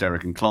same way as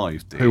Derek and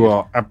Clive did. Who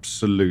are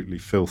absolutely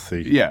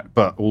filthy,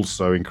 but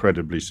also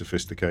incredibly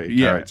sophisticated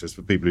characters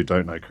for people who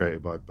don't know,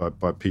 created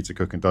by Peter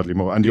Cook and Dudley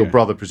Moore. And your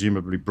brother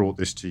presumably brought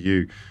this to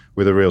you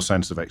with a real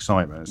sense of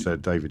excitement and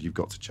said, David, you've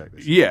got to check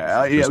this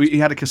out. He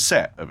had a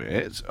cassette of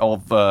it,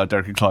 of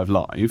Derek and Clive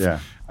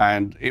live,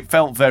 and it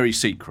felt very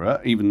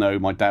secret, even though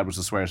my dad was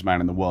the swearest man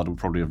in the world and would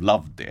probably have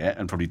loved it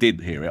and probably did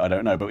hear it, I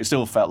don't know, but it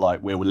still felt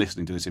like we were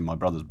listening to this in my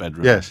brother's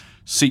bedroom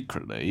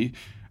secretly.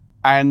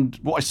 And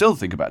what I still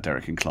think about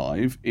Derek and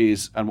Clive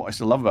is, and what I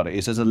still love about it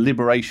is there's a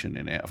liberation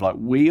in it of like,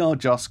 we are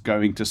just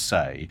going to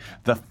say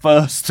the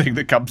first thing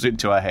that comes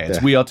into our heads.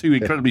 We are two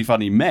incredibly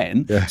funny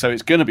men, so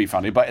it's going to be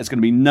funny, but it's going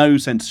to be no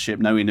censorship,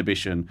 no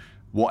inhibition,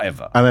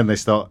 whatever. And then they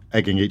start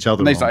egging each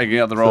other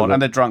on. And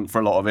they're drunk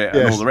for a lot of it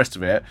and all the rest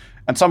of it.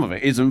 And some of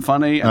it isn't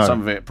funny, and some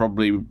of it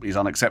probably is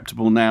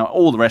unacceptable now,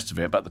 all the rest of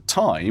it. But at the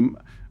time,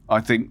 I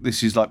think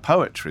this is like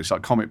poetry. It's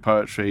like comic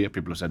poetry.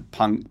 People have said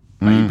punk,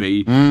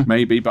 maybe.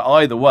 But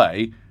either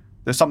way,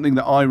 there's something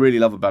that I really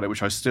love about it,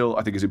 which I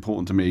think is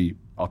important to me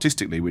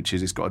artistically, which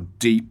is it's got a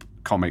deep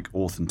comic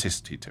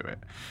authenticity to it.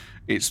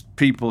 It's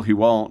people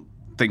who aren't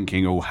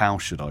thinking, oh, how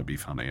should I be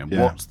funny? And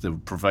what's the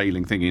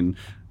prevailing thing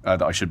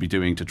that I should be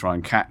doing to try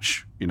and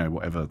catch,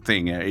 whatever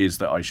thing it is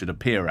that I should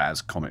appear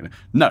as comic.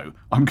 No,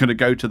 I'm going to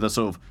go to the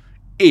sort of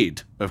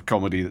id of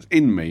comedy that's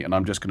in me, and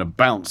I'm just going to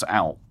bounce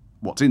out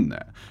what's in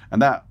there.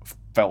 And that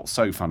felt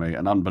so funny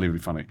and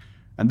unbelievably funny.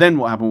 And then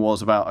what happened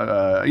was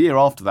about a year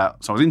after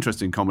that, so I was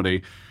interested in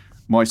comedy,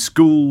 my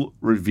school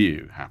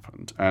review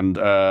happened. And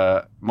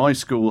my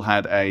school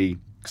had a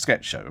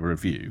sketch show, a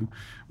review,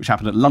 which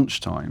happened at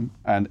lunchtime.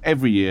 And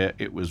every year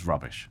it was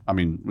rubbish. I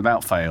mean,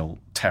 without fail,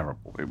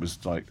 terrible. It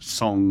was like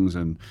songs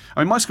and... I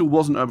mean, my school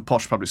wasn't a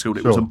posh public school.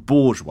 It was a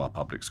bourgeois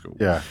public school,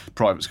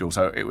 private school.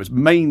 So it was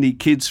mainly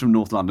kids from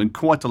North London,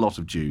 quite a lot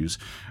of Jews.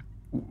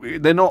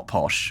 They're not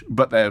posh,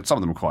 but some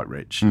of them are quite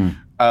rich.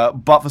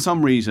 But for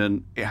some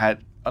reason, it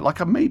had...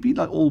 maybe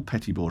like all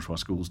petty bourgeois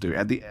schools do.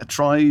 It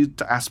tried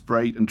to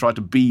aspirate and tried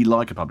to be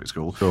like a public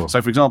school. Sure. So,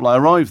 for example, I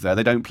arrived there,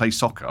 they don't play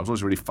soccer. I was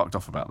always really fucked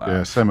off about that.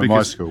 Yeah, same at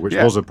my school, which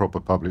was a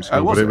proper public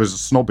school, but it was a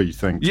snobby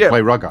thing to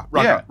play rugger.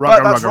 But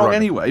that's wrong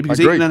anyway, because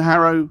Eton and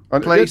Harrow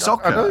play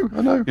soccer.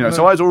 I know.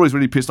 So I was always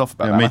really pissed off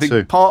about that. Me I think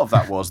too. part of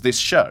that was this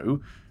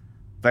show,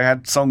 they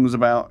had songs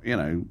about, I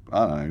don't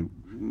know,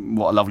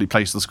 what a lovely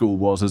place the school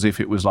was, as if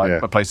it was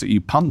like a place that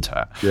you punt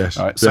at. Yes.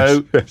 Right?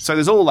 So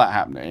there's all that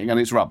happening, and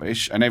it's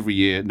rubbish, and every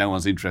year no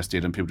one's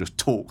interested, and people just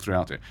talk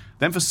throughout it.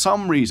 Then for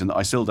some reason that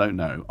I still don't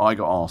know, I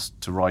got asked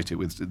to write it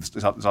with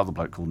this other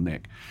bloke called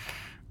Nick.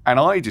 And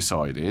I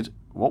decided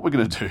what we're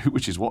going to do,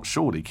 which is what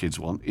surely kids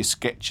want, is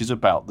sketches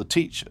about the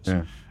teachers.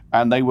 Yeah.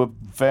 And they were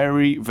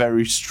very,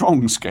 very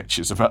strong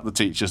sketches about the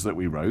teachers that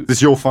we wrote. This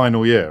is your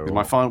final year?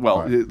 My final.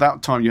 Well,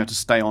 that time you had to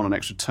stay on an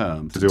extra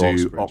term to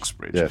do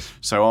Oxbridge. Yes.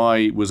 So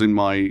I was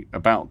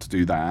about to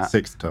do that.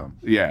 Sixth term.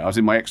 Yeah, I was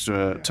in my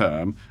extra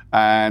term,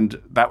 and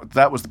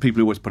that was the people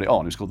who always put it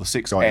on. It's called the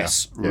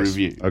 6S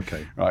Review.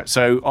 Okay. Right.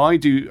 So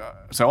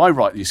I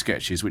write these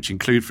sketches, which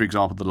include, for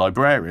example, the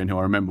librarian, who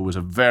I remember was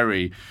a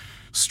very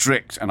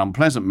strict and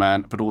unpleasant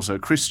man, but also a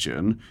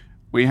Christian.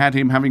 We had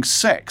him having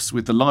sex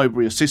with the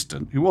library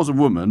assistant, who was a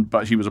woman,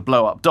 but she was a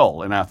blow-up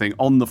doll in our thing,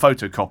 on the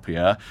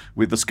photocopier,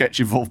 with the sketch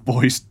involved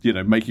boys,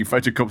 making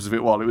photocopies of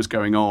it while it was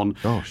going on.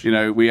 Gosh.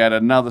 We had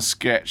another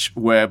sketch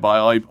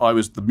whereby I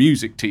was the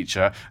music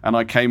teacher, and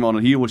I came on,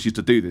 and he always used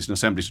to do this in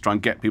assemblies to try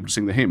and get people to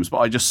sing the hymns, but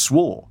I just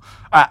swore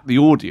at the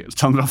audience,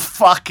 telling them to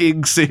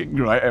fucking sing,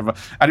 right?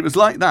 And it was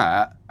like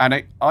that,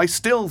 and I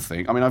still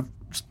think, I mean,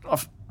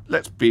 I've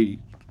let's be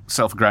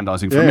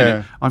self-aggrandising for a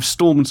minute. I've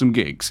stormed some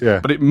gigs,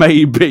 but it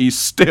may be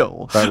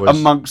still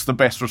amongst the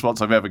best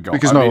response I've ever got.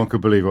 Because no one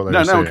could believe what they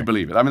were saying. No one could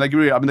believe it. I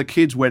mean, the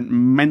kids went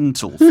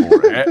mental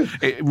for it.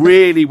 It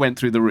really went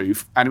through the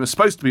roof, and it was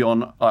supposed to be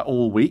on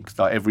all week,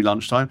 like every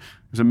lunchtime.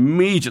 was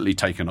immediately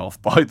taken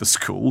off by the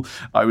school.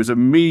 I was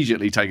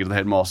immediately taken to the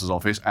headmaster's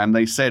office, and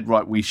they said,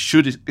 right, we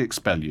should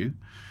expel you,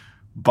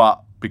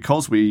 but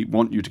because we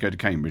want you to go to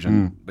Cambridge,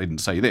 and they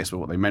didn't say this, but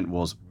what they meant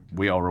was,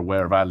 we are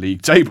aware of our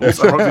league tables.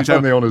 We're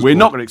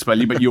not going to expel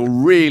you, but you're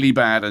really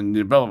bad, and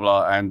blah, blah,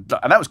 blah. And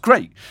that was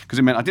great, because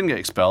it meant I didn't get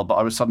expelled, but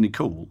I was suddenly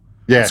cool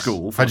at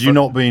school. Had you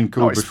not been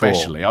cool before?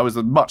 Especially. I was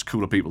much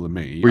cooler people than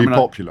me. Were you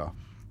popular?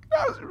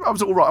 I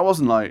was all right. I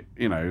wasn't like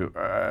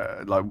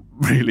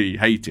really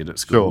hated at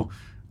school. Sure.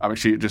 I'm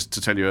actually, just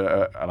to tell you,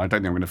 and I don't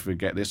think I'm going to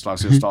forget this, I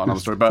was going to start another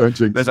story,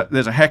 but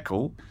there's a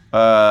heckle,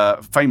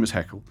 famous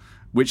heckle,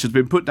 which has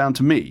been put down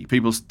to me.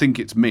 People think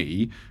it's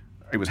me.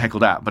 It was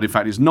heckled at, but in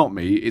fact it's not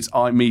me. It's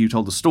me who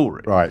told the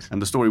story. Right. And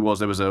the story was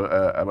there was an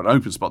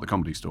open spot at the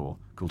Comedy Store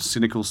called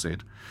Cynical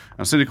Sid.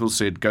 And Cynical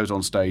Sid goes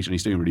on stage and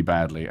he's doing really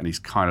badly, and he's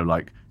kind of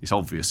like, it's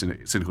obvious,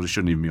 Cynical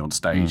shouldn't even be on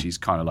stage. He's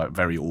kind of like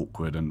very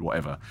awkward and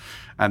whatever.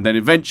 And then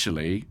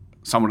eventually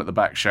someone at the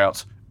back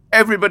shouts,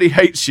 "Everybody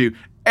hates you.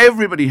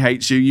 Everybody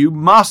hates you. You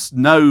must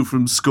know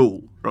from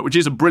school," right? Which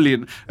is a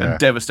brilliant and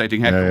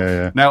devastating heckle.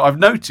 Yeah. Now, I've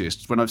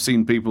noticed when I've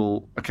seen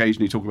people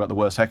occasionally talk about the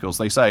worst heckles,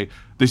 they say,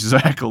 this is a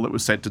heckle that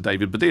was said to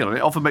David Baddiel. And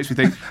it often makes me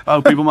think,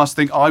 oh, people must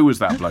think I was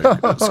that bloke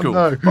at school.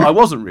 No. But I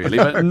wasn't really,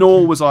 but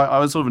nor was I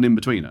was sort of an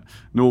in-betweener.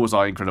 Nor was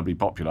I incredibly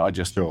popular. I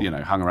just,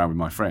 hung around with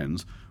my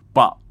friends.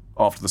 But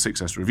after the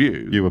Success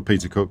Review... You were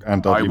Peter Cook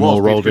and Dudley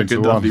Moore rolled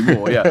into one.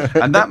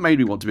 And that made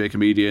me want to be a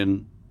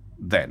comedian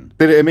then.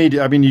 Did it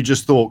immediately? I mean, you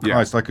just thought,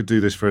 Christ, I could do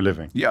this for a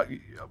living. Yeah,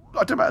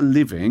 I don't know about a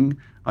living.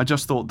 I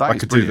just thought that I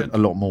could brilliant. do a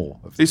lot more.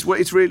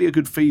 It's really a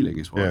good feeling,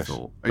 is what I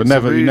thought. But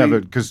you never,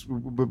 because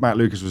Matt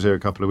Lucas was here a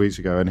couple of weeks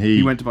ago, and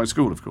he went to my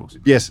school, of course.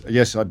 Yes,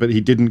 but he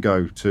didn't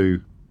go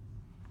to.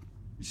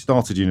 He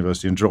started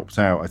university and dropped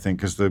out, I think,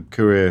 because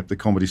the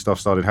comedy stuff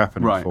started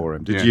happening for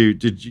him.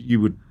 You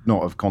would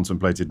not have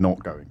contemplated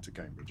not going to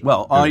Cambridge?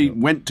 Well, I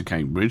went to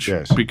Cambridge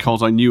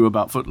because I knew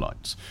about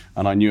Footlights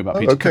and I knew about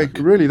Peter Cook.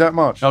 Really, that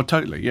much? Oh,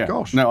 totally, yeah.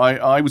 Gosh. No,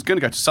 I was going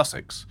to go to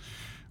Sussex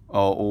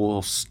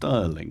or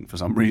Stirling for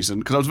some reason,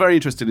 because I was very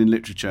interested in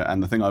literature,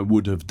 and the thing I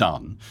would have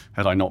done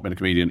had I not been a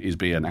comedian is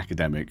be an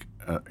academic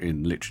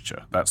in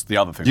literature. That's the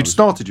other thing. You'd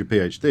started your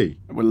PhD?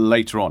 Well,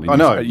 later on at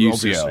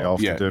UCL.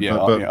 Obviously,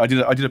 after I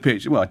did a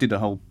PhD. Well,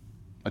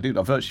 I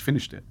virtually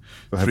finished it.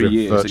 3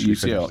 years at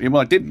UCL. Yeah,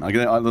 well, I didn't.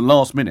 At the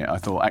last minute, I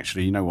thought,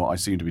 actually, you know what? I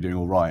seem to be doing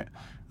all right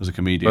as a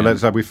comedian. Well,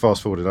 let's say we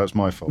fast forwarded. That's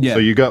my fault. Yeah. So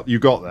you got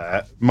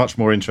there, much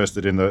more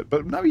interested in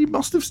but no, you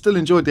must have still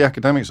enjoyed the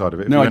academic side of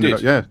it. No, I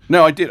did.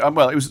 No, I did.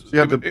 Well, it was. You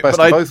had the best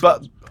of both.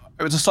 But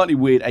it was a slightly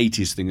weird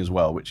 80s thing as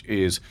well, which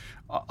is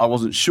I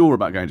wasn't sure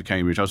about going to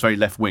Cambridge. I was very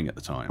left wing at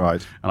the time,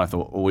 right? And I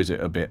thought, is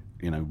it a bit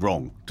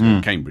wrong to go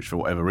to Cambridge for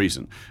whatever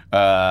reason?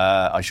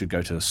 I should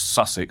go to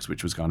Sussex,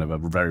 which was kind of a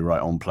very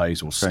right on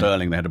place, or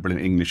Stirling. They had a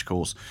brilliant English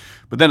course,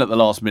 but then at the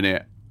last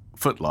minute,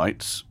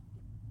 Footlights.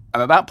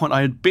 And at that point,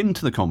 I had been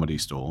to the Comedy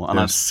Store and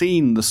I'd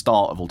seen the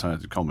start of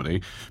alternative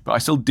comedy, but I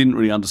still didn't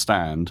really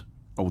understand,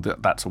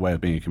 that's a way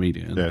of being a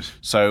comedian. Yes.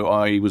 So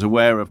I was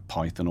aware of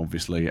Python,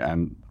 obviously,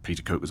 and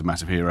Peter Cook was a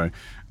massive hero.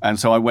 And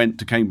so I went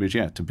to Cambridge,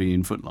 to be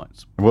in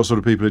Footlights. And what sort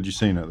of people had you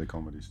seen at the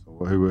Comedy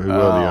Store? Who were the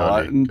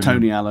early?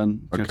 Tony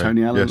Allen. Okay.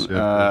 Tony Allen. Yes,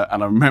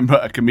 and I remember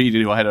a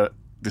comedian who I had a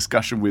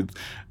discussion with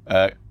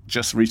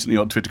just recently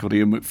on Twitter called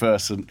Ian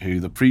McPherson, who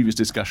the previous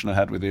discussion I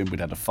had with him, we'd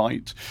had a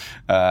fight,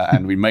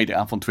 and we made it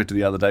up on Twitter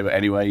the other day. But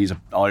anyway, he's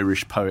an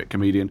Irish poet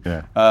comedian.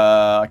 Yeah.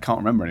 I can't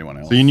remember anyone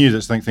else. So you knew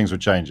that things were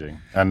changing,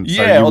 and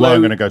so you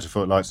weren't going to go to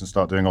Footlights and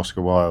start doing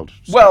Oscar Wilde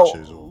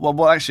sketches.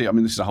 Well, actually, I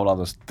mean, this is a whole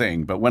other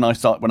thing. But when I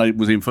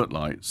was in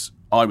Footlights,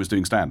 I was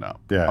doing stand-up.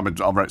 Yeah. I mean,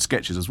 I wrote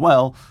sketches as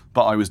well,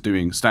 but I was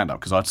doing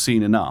stand-up because I'd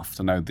seen enough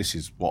to know this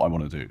is what I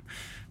want to do,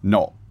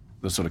 not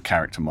the sort of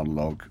character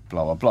monologue,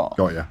 blah, blah, blah.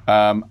 Got you.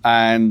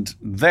 And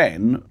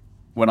then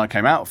when I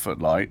came out of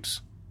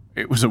Footlights,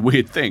 it was a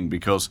weird thing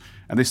because,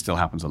 and this still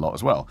happens a lot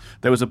as well,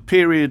 there was a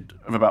period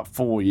of about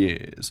 4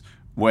 years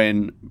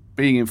when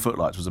being in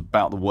Footlights was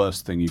about the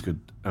worst thing you could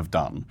have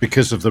done.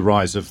 Because of the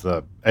rise of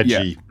the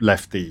edgy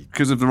lefty.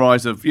 Because of the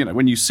rise of,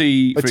 when you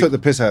see... They took the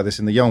piss out of this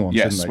in the Young Ones,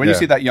 didn't they? When you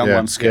see that Young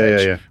Ones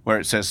sketch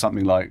where it says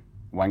something like,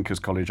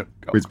 Wankers College,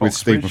 with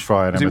Stephen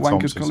Fry and Emma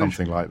Thompson, College?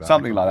 something like that.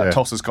 Something like that. Yeah.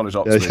 Tossers College,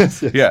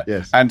 Oxford.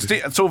 Yes. And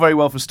it's all very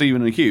well for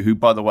Stephen and Hugh, who,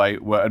 by the way,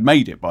 had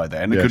made it by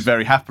then and could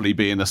very happily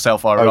be in a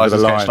self-ironising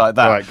sketch like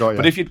that. Right, got you.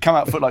 But if you'd come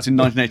out Footlights in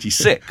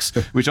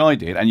 1986, which I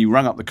did, and you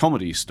rung up the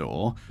Comedy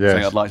Store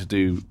saying, I'd like to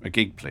do a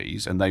gig,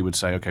 please, and they would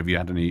say, okay, have you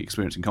had any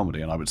experience in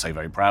comedy? And I would say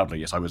very proudly,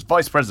 yes, I was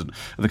vice president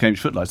of the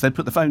Cambridge Footlights. They'd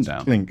put the phone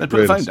down. They'd put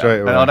the phone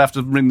down. And I'd have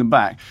to ring them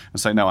back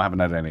and say, no, I haven't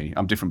had any.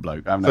 I'm a different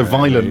bloke. So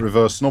violent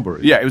reverse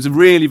snobbery. Yeah, it was a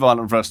really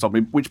violent reverse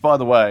snobbery, which, by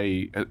the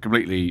way,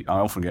 completely, I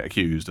often get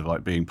accused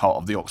of being part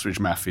of the Oxbridge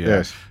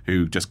Mafia,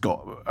 who just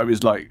it was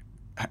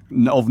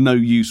of no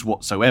use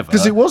whatsoever.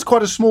 Because it was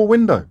quite a small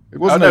window. It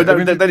wasn't.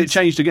 Then it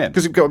changed again.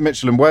 Because it got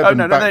Mitchell and Webb.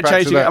 Then it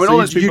changed again. I mean, all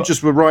those people, you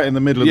just were right in the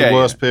middle of the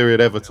worst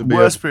period ever to be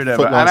worst period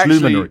ever. And actually,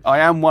 luminary. I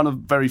am one of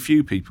very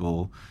few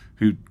people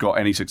who got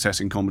any success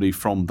in comedy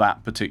from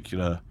that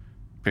particular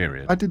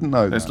period. I didn't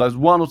know that. There's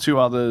one or two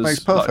others. Makes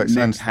perfect Nick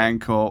sense.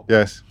 Hancock.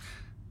 Yes.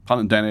 Punt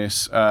and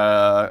Dennis,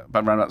 about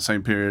around that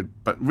same period,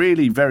 but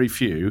really very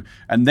few.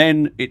 And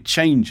then it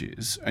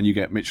changes, and you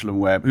get Mitchell and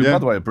Webb, who, by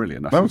the way, are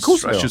brilliant. Of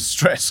course I should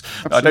stress.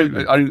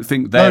 Absolutely. I don't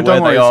think they're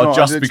where they are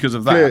just because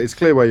of that. It's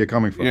clear where you're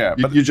coming from. Yeah,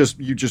 you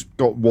just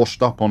got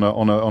washed up on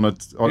a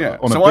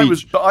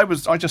beach.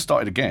 I just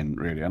started again,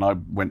 really, and I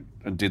went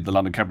and did the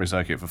London Cabaret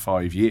Circuit for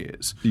 5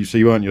 years. So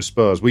you earned your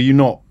spurs. Were you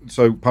not?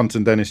 So Punt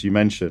and Dennis, you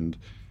mentioned.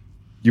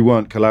 You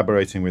weren't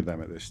collaborating with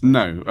them at this stage?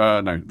 No.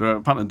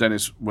 Punt and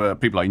Dennis were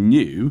people I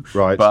knew,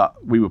 right?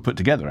 But we were put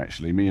together,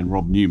 actually. Me and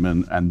Rob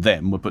Newman and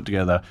them were put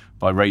together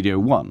by Radio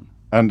 1.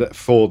 And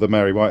for the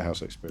Mary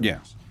Whitehouse experience?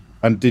 Yes.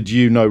 And did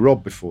you know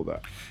Rob before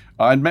that?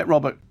 I'd met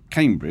Rob at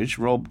Cambridge.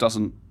 Rob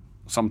doesn't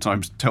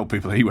sometimes tell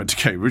people that he went to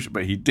Cambridge,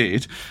 but he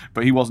did.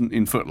 But he wasn't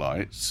in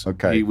Footlights.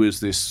 Okay. He was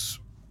this...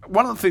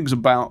 One of the things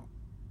about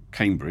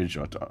Cambridge,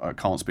 I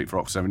can't speak for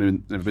Oxford, I've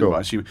never been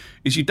there,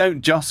 is you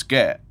don't just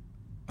get...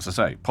 as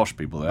I say, posh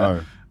people there.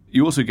 No.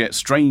 You also get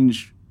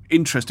strange,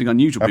 interesting,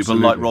 unusual people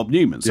like Rob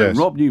Newman. So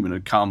Rob Newman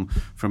had come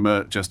from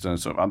just a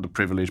sort of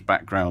underprivileged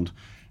background,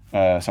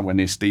 somewhere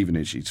near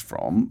Stevenage he's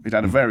from. He'd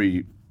had a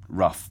very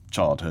rough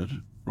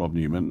childhood, Rob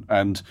Newman,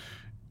 and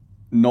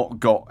not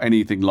got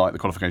anything like the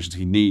qualifications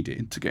he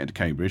needed to get into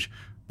Cambridge,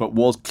 but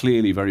was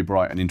clearly very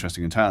bright and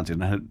interesting and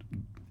talented, and had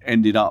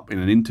ended up in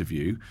an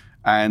interview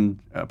and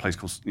a place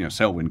called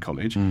Selwyn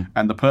College,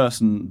 and the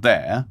person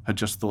there had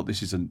just thought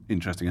this is an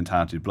interesting and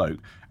talented bloke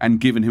and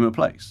given him a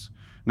place.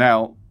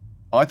 Now,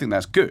 I think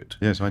that's good.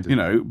 Yes, I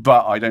do.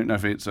 But I don't know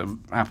if it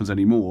happens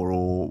anymore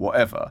or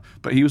whatever.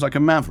 But he was like a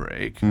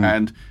maverick,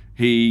 and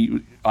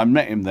I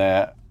met him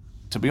there.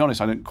 To be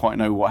honest, I don't quite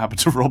know what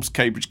happened to Rob's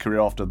Cambridge career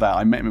after that.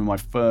 I met him in my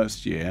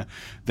first year.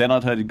 Then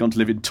I'd heard he'd gone to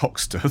live in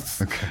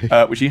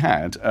Toxteth, which he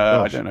had.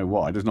 I don't know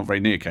why. It's not very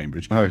near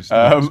Cambridge. No, it's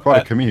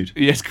quite a commute.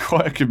 Yes,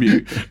 quite a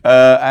commute.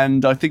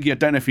 And I think I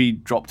don't know if he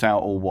dropped out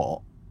or what.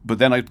 But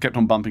then I kept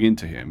on bumping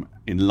into him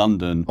in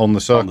London on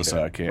the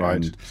circuit.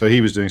 Right. So he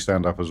was doing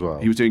stand-up as well.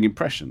 He was doing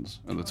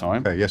impressions at the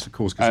time. Okay, yes, of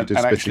course, because he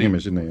did Spitting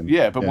Image, didn't he?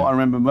 What I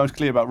remember most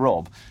clear about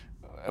Rob,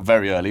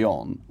 very early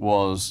on,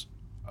 was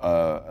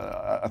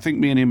I think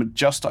me and him had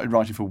just started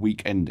writing for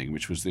Week Ending,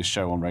 which was this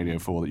show on Radio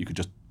 4 that you could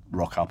just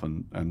rock up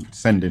and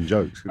send in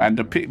jokes.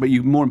 But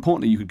more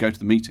importantly, you could go to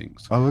the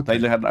meetings. Oh, okay.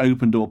 They had an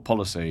open door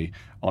policy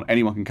on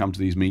anyone can come to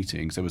these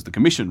meetings. There was the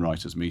commission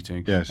writers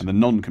meeting and the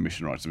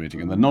non-commission writers meeting.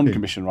 And the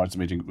non-commission writers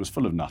meeting was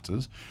full of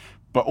nutters,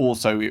 but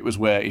also it was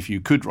where if you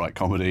could write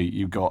comedy,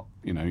 you got,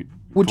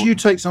 Would you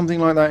take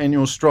something like that in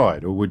your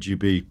stride, or would you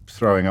be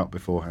throwing up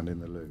beforehand in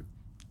the loo?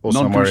 Or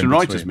non-commission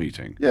writers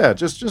meeting? Yeah,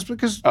 just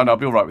because... Oh, no, I'll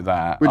be all right with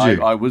that. Would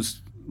you? I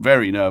was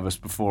very nervous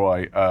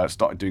before I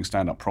started doing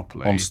stand-up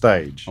properly. On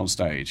stage? On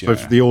stage, So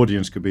if the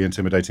audience could be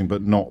intimidating,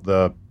 but not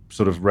the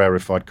sort of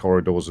rarefied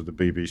corridors of the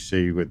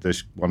BBC with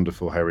this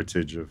wonderful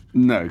heritage of...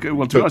 No,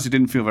 well, to be honest, it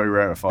didn't feel very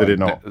rarefied. Did it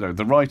not?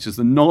 The writers,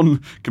 the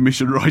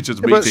non-commissioned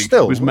writers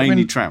meeting was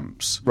mainly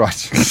tramps. Right.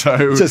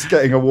 So just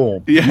getting a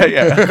warm.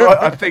 Yeah.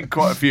 I think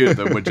quite a few of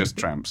them were just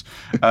tramps.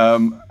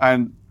 But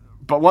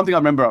one thing I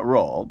remember about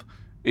Rob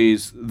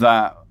is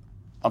that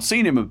I've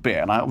seen him a bit,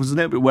 and I was a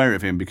little bit wary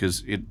of him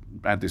because he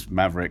had this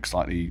maverick,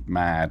 slightly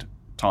mad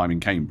time in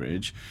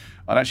Cambridge.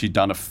 I'd actually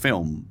done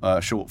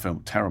a short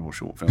film, terrible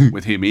short film,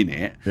 with him in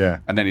it,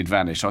 and then he'd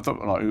vanished. So I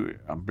thought, I'm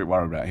a bit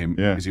worried about him.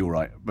 Yeah. Is he all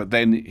right? But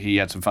then he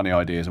had some funny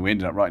ideas, and we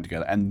ended up writing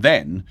together. And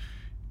then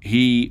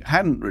he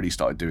hadn't really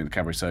started doing the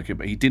cabaret circuit,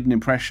 but he did an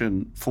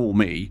impression for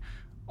me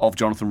of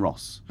Jonathan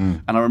Ross.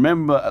 And I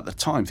remember at the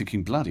time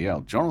thinking, bloody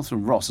hell,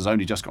 Jonathan Ross has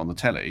only just got on the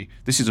telly.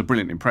 This is a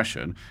brilliant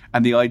impression.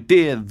 And the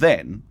idea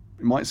then,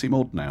 it might seem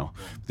odd now,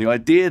 the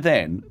idea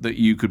then that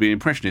you could be an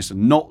impressionist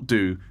and not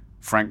do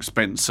Frank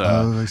Spencer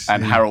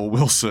and Harold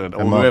Wilson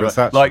or whoever.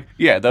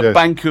 The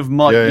Bank of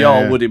Mike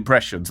Yarwood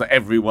impressions that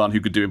everyone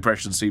who could do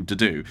impressions seemed to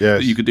do. Yes.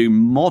 That you could do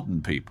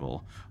modern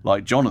people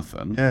like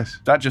Jonathan. Yes.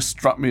 That just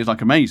struck me as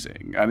like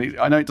amazing. And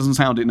I know it doesn't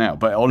sound it now,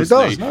 but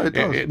honestly, it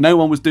does. No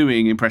one was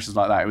doing impressions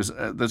like that. It was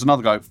there's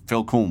another guy,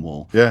 Phil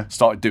Cornwall,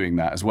 started doing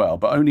that as well.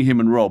 But only him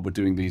and Rob were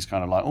doing these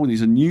kind of like,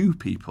 these are new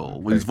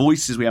people with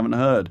voices we haven't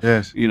heard,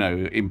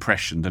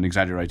 impressioned and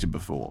exaggerated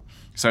before.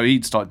 So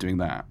he'd start doing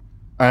that.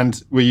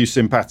 And were you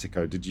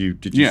simpatico? Did you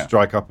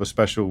strike up a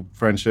special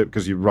friendship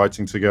because you're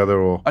writing together,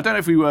 or? I don't know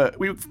if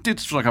we did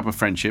strike up a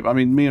friendship. I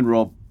mean, me and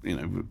Rob,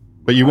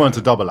 But you weren't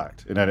a double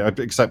act in any,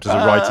 except as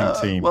a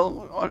writing team.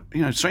 Well,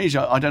 strangely,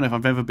 I don't know if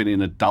I've ever been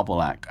in a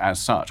double act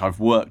as such. I've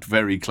worked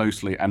very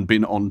closely and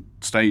been on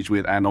stage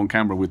with and on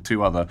camera with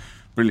two other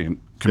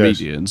brilliant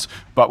comedians,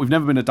 but we've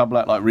never been a double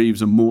act like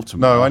Reeves and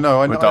Mortimer. No, I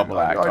know. Double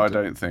act, I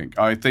don't think.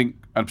 I think,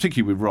 and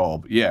particularly with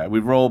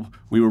Rob,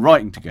 we were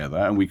writing together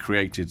and we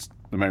created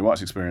the Mary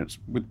Whitehouse experience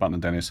with Punt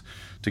and Dennis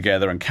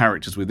together and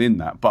characters within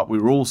that, but we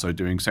were also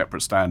doing separate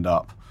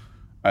stand-up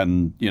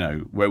and,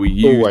 where we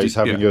used... Always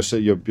having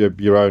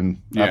your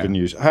own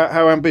avenues.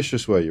 How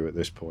ambitious were you at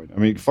this point? I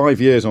mean,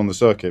 5 years on the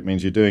circuit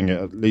means you're doing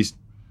it at least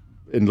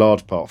in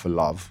large part for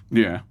love.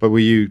 Yeah. But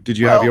did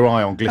you have your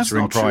eye on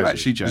glittering that's not prizes? True,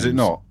 actually, James. Is it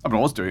not? I mean,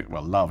 I was doing it.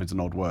 Well, love is an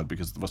odd word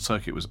because the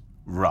circuit was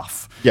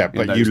rough. Yeah,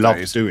 but you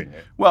loved doing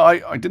it. Well,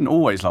 I didn't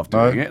always love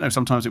doing it. No,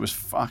 sometimes it was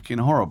fucking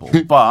horrible.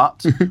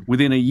 But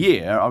within a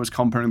year, I was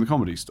comparing the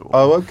Comedy Store.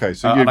 Oh, okay.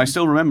 So and I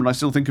still remember, and I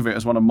still think of it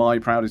as one of my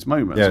proudest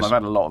moments. Yes. And I've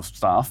had a lot of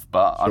stuff,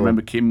 but I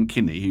remember Kim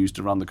Kinney, who used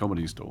to run the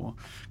Comedy Store,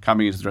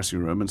 coming into the dressing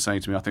room and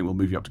saying to me, "I think we'll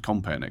move you up to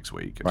compare next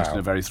week," just in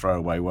a very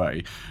throwaway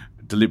way,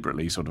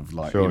 deliberately, sort of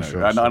like,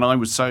 and I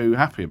was so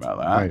happy about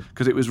that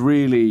because it was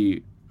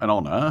really an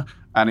honour,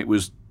 and it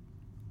was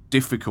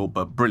difficult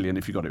but brilliant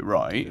if you got it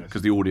right,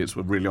 because the audience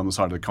were really on the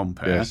side of the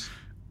compare,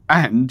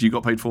 and you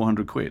got paid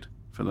 £400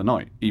 for the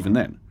night, even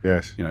then.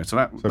 Yes. So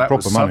that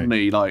was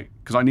suddenly money.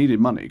 because I needed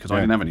money because I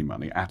didn't have any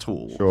money at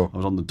all. Sure. I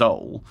was on the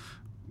dole.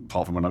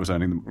 Apart from when I was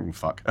earning them,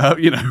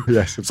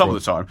 yes, some of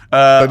the time.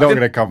 They're not going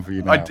to come for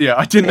you now.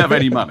 I didn't have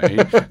any money,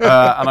 and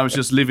I was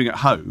just living at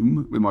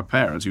home with my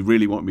parents who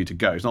really wanted me to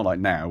go. It's not like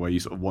now where you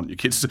sort of want your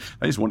kids to,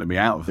 they just wanted me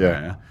out of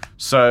there.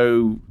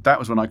 So that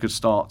was when I could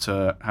start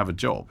to have a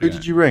job. Who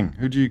did you ring?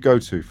 Who did you go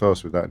to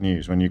first with that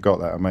news, when you got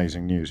that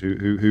amazing news?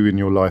 Who in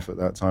your life at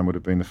that time would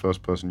have been the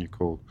first person you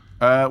called?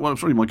 Well, it was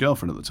probably my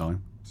girlfriend at the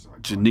time.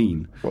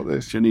 Janine. What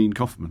this? Janine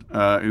Kaufman,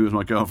 who was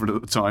my girlfriend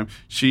at the time.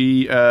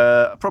 She,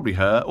 probably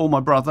her, or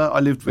my brother. I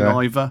lived with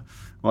Ivor,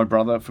 my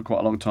brother, for quite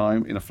a long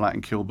time in a flat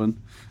in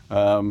Kilburn.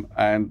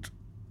 And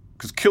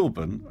because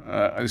Kilburn,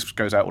 this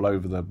goes out all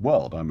over the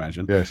world, I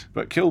imagine. Yes.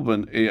 But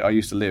Kilburn, I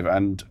used to live,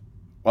 and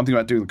one thing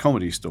about doing the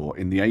Comedy Store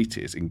in the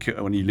 80s,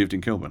 when you lived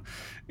in Kilburn,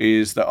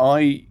 is that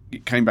I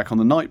came back on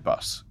the night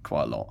bus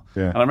quite a lot.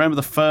 Yeah. And I remember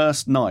the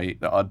first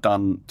night that I'd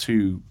done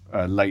 2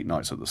 late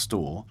nights at the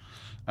store.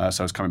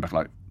 So I was coming back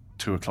like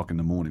 2 o'clock in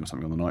the morning or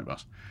something on the night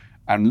bus.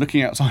 And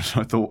looking outside,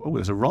 I thought,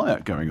 there's a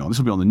riot going on. This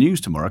will be on the news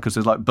tomorrow because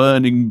there's like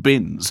burning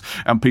bins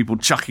and people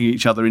chucking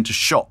each other into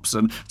shops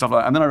and stuff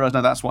like that. And then I realised,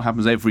 no, that's what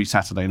happens every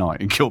Saturday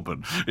night in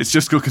Kilburn. It's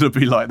just going to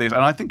be like this.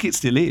 And I think it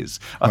still is.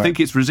 I think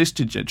it's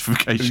resisted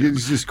gentrification.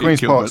 It's just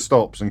Queen's Park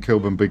stops and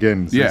Kilburn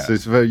begins. Yeah.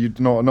 It's very,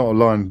 not a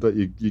line that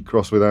you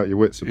cross without your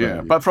wits about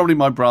you. But probably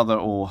my brother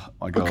or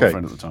my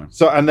girlfriend at the time.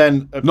 So, and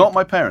then... Not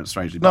my parents,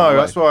 strangely. No,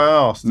 that's why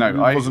I asked. No,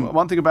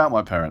 one thing about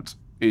my parents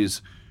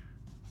is...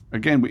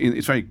 Again,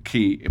 it's a very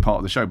key part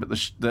of the show,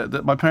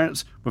 but my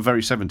parents were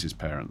very 70s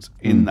parents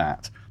in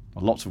that,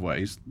 in lots of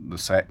ways, the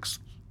sex,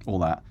 all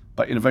that,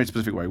 but in a very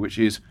specific way, which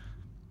is,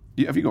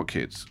 have you got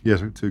kids?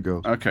 Yes, 2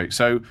 girls. Okay,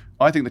 so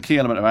I think the key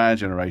element of our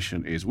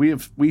generation is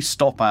we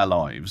stop our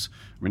lives.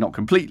 I mean, not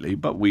completely,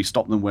 but we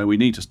stop them where we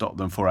need to stop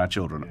them for our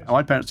children. Yes.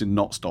 My parents did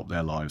not stop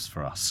their lives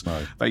for us.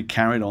 No. They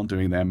carried on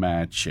doing their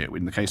mad shit.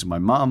 In the case of my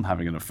mum,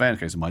 having an affair. In the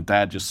case of my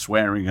dad, just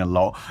swearing a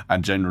lot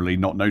and generally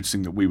not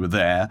noticing that we were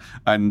there,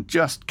 and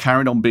just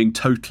carried on being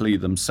totally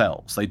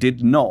themselves. They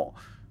did not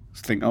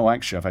think,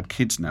 actually, I've had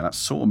kids now. That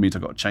sort of means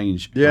I've got to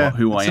change who I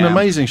am. It's an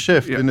amazing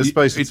shift in the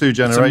space of 2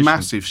 generations. It's a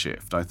massive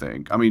shift, I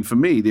think. I mean, for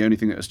me, the only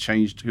thing that has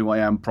changed who I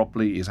am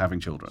properly is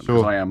having children.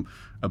 Because I am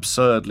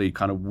absurdly,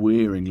 kind of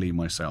wearingly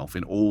myself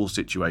in all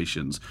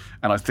situations.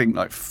 And I think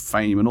like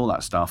fame and all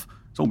that stuff,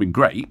 it's all been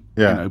great,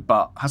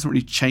 but hasn't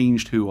really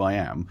changed who I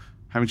am.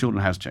 Having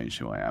children has changed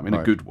who I am in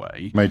a good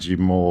way. Made me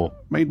more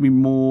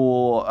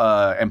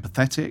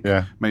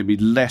empathetic. Made me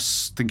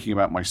less thinking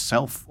about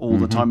myself all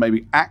the time.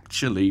 Maybe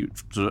actually,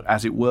 sort of,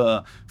 as it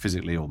were,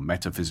 physically or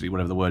metaphysically,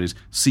 whatever the word is,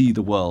 see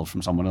the world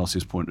from someone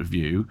else's point of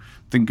view.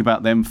 Think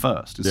about them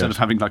first instead of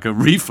having like a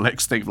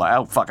reflex thing like,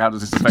 "Oh fuck, how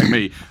does this affect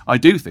me?" I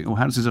do think,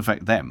 "How does this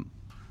affect them?"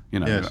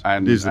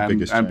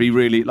 And be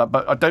really like.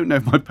 But I don't know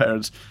if my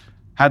parents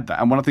had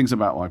that. And one of the things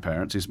about my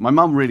parents is my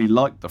mum really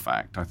liked the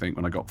fact, I think,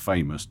 when I got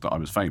famous, that I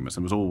was famous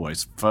and was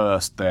always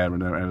first there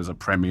and there was a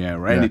premiere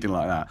or anything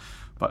like that.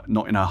 But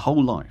not in her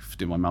whole life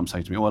did my mum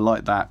say to me, "Oh, I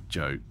like that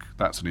joke.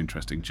 That's an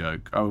interesting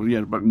joke." Oh,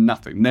 yeah, but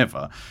nothing,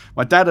 never.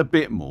 My dad a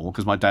bit more,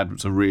 because my dad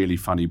was a really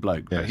funny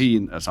bloke, but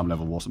he, at some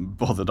level, wasn't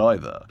bothered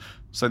either.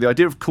 So the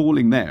idea of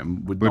calling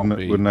them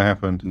wouldn't have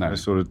happened. No. They're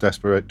sort of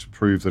desperate to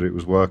prove that it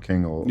was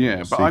working or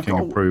seeking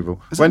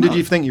approval. When When did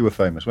you think you were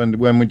famous?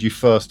 When would you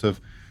first have,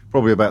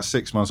 probably about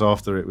 6 months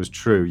after it was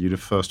true, you'd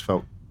have first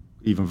felt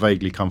even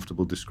vaguely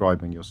comfortable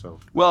describing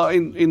yourself? Well,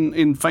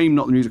 in Fame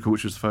Not the Musical,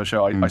 which was the first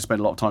show, I spent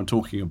a lot of time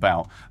talking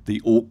about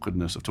the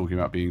awkwardness of talking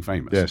about being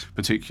famous,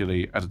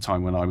 particularly at a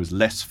time when I was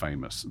less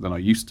famous than I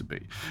used to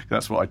be.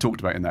 That's what I talked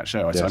about in that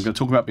show. I said, I'm going to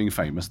talk about being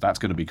famous, that's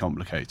going to be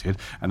complicated,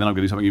 and then I'm going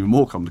to do something even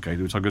more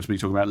complicated, which I'm going to be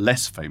talking about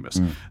less famous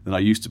than I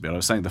used to be. And I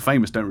was saying the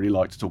famous don't really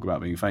like to talk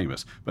about being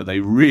famous, but they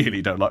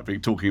really don't like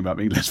talking about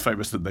being less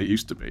famous than they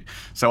used to be.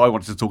 So I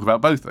wanted to talk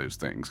about both those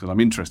things, because I'm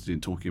interested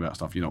in talking about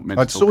stuff you're not meant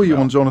to talk about. I saw you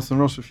on Jonathan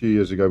Ross a few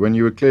years ago when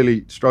you were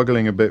clearly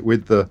struggling a bit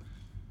with the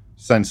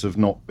sense of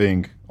not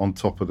being on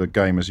top of the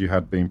game as you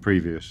had been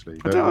previously.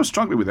 I was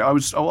struggling with it.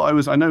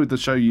 I know the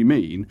show you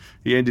mean.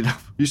 He ended up.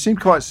 You seemed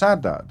quite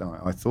sad that night,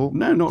 I thought.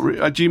 No, not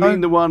really. Do you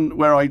mean the one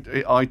where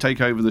I take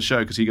over the show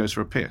because he goes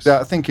for a piss? Yeah,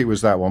 I think it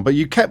was that one. But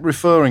you kept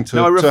referring to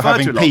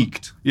having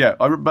peaked. Yeah,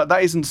 but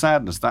that isn't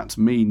sadness. That's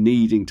me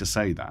needing to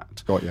say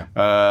that. Got you.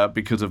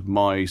 Because of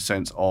my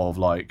sense of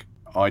like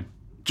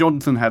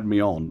Jonathan had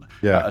me on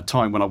Yeah. at a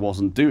time when I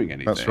wasn't doing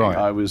anything. That's right.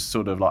 I was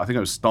sort of like, I think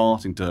I was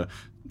starting to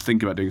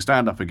think about doing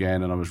stand-up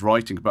again, and I was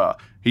writing, but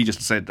he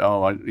just said,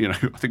 I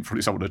think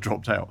probably someone had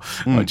dropped out.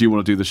 Like, do you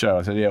want to do the show?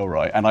 I said, yeah, all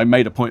right. And I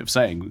made a point of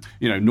saying,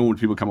 normally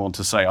people come on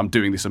to say, I'm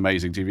doing this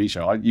amazing TV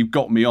show. You've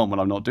got me on when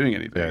I'm not doing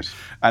anything. Yes.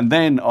 And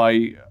then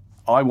I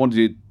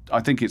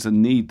think it's a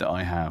need that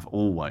I have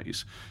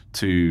always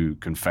to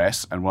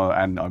confess, and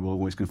I will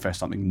always confess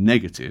something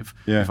negative,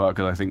 Yeah. because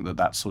I think that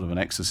that's sort of an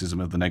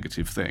exorcism of the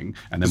negative thing,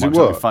 and there Does might it be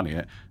something work? funny in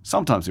it.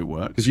 Sometimes it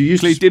works. 'Cause you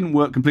used Clearly to- it didn't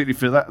work completely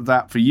for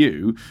that for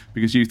you,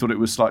 because you thought it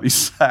was slightly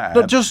sad.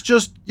 No,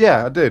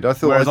 yeah, I did. I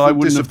thought Whereas I I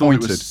wouldn't have thought it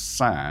disappointed. was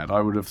sad.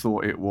 I would have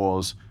thought it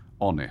was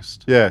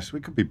honest. Yes,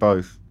 we could be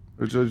both.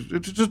 But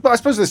I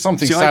suppose there's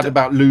something See, I sad d-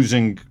 about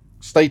losing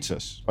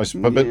status.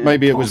 But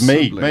maybe it was me.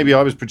 possibly. Maybe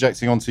I was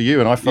projecting onto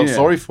you, and I felt Yeah.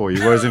 sorry for you.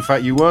 Whereas in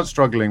fact, you weren't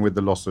struggling with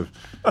the loss of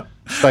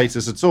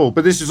status at all.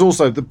 But this is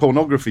also the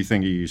pornography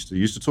thing you used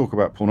to talk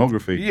about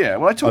pornography. Yeah,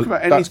 well, I talk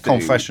about anything. That's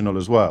confessional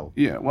as well.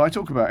 Yeah, well, I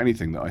talk about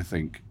anything that I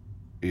think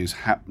is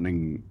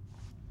happening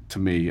to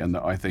me, and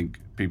that I think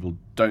people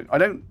don't.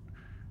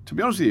 To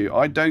be honest with you,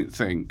 I don't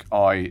think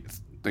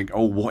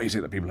what is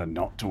it that people are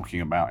not talking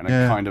about in a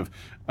Yeah. kind of,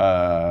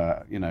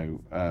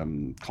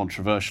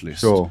 controversialist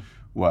Sure.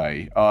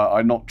 way.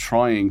 I'm not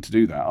trying to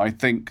do that. I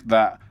think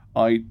that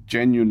I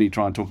genuinely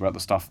try and talk about the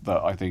stuff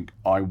that I think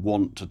I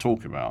want to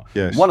talk about.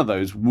 Yes. One of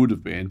those would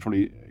have been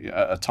probably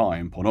at a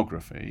time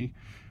pornography.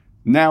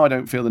 Now I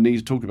don't feel the need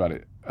to talk about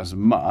it as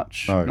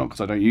much, No. not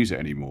because I don't use it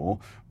anymore,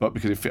 but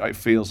because it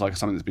feels like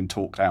something that's been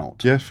talked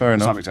out. Yeah, fair to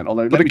enough. some extent.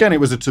 Although, But again, it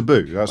was a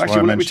taboo. That's why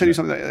I let me tell you mentioned it.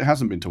 something that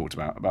hasn't been talked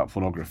about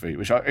pornography,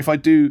 which if I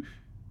do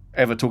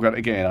ever talk about it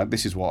again,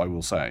 this is what I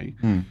will say.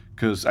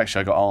 Because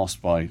actually I got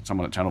asked by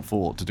someone at Channel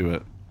 4 to do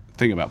a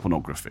thing about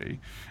pornography,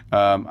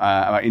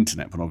 about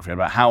internet pornography,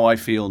 about how I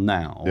feel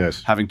now,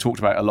 Yes. having talked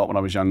about it a lot when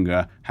I was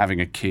younger, having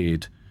a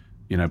kid,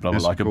 blah, blah,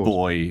 Yes, like a of course.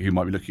 boy who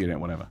might be looking at it,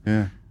 whatever.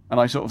 Yeah. And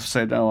I sort of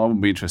said, I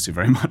wouldn't be interested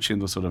very much in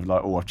the sort of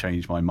like, I've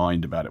changed my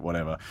mind about it,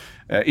 whatever,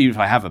 even if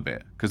I have a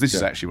bit, because this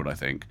is actually what I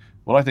think.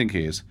 What I think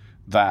is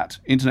that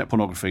internet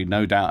pornography,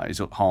 no doubt,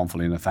 is harmful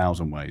in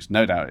 1,000 ways.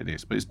 No doubt it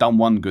is. But it's done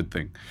one good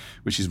thing,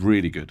 which is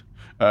really good,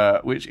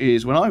 which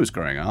is when I was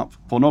growing up,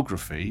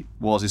 pornography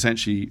was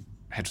essentially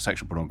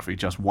heterosexual pornography,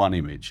 just one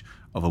image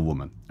of a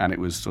woman. And it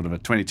was sort of a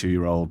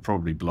 22-year-old,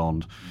 probably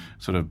blonde,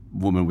 sort of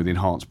woman with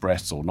enhanced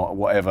breasts or not,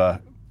 whatever,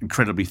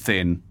 incredibly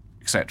thin,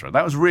 etc.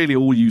 That was really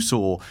all you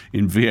saw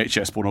in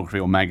VHS pornography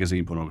or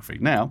magazine pornography.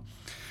 Now,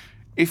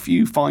 if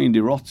you find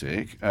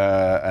erotic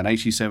an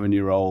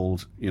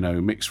 87-year-old,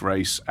 mixed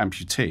race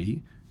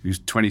amputee who's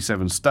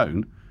 27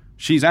 stone,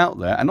 she's out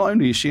there, and not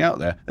only is she out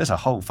there, there's a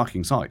whole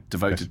fucking site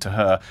devoted to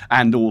her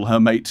and all her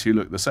mates who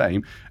look the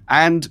same.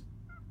 And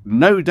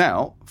no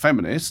doubt,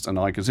 feminists, and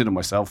I consider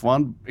myself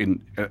one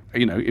in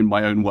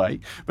my own way,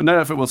 but no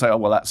doubt it will say,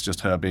 that's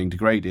just her being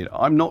degraded.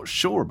 I'm not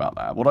sure about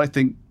that. What I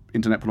think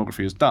internet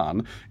pornography has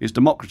done is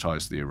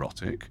democratise the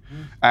erotic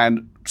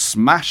and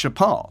smash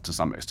apart, to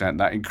some extent,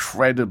 that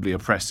incredibly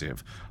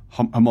oppressive,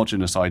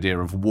 homogenous idea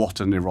of what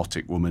an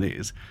erotic woman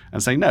is,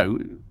 and say, no,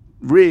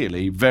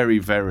 really, very,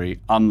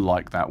 very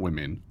unlike that,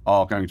 women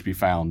are going to be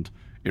found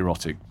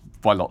erotic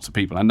by lots of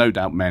people, and no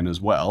doubt men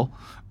as well.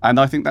 And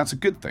I think that's a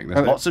good thing.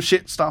 There's lots of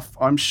shit stuff,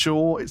 I'm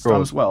sure it's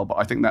done as well, but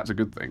I think that's a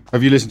good thing.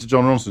 Have you listened to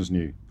John Ronson's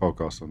new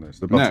podcast on this,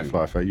 The No.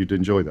 Butterfly Effect? You'd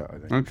enjoy that, I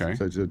think. Okay.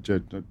 So it's a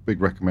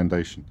big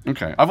recommendation.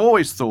 Okay. I've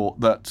always thought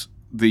that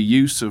the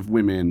use of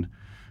women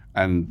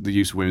and the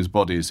use of women's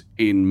bodies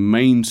in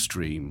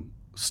mainstream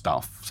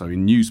stuff, so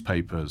in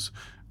newspapers,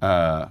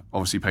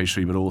 obviously page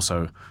 3, but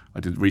also I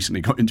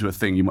recently got into a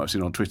thing you might have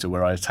seen on Twitter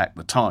where I attacked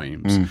the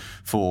Times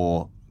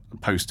for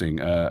posting,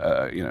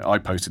 I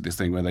posted this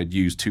thing where they'd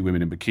used two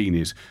women in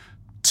bikinis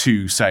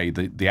to say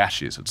the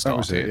Ashes had started. That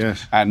was it,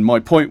 yes. And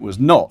my point was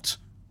not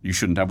you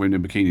shouldn't have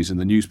women in bikinis in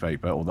the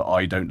newspaper, or that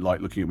I don't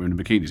like looking at women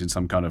in bikinis in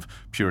some kind of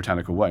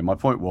puritanical way. My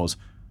point was,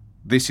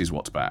 this is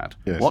what's bad.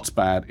 Yes. What's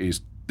bad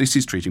is this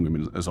is treating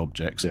women as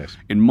objects. Yes.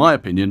 In my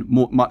opinion,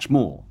 much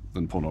more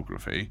than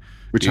pornography.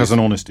 Which has an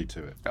honesty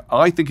to it.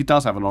 I think it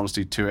does have an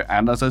honesty to it,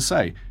 and as I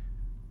say,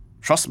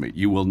 trust me,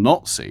 you will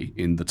not see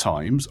in the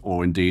Times,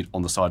 or indeed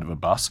on the side of a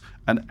bus,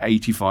 an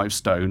 85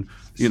 stone,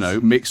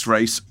 mixed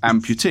race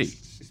amputee.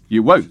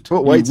 You won't.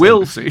 Well, wait you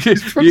will see.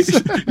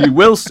 You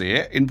will see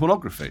it in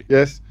pornography.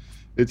 Yes,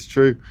 it's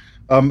true.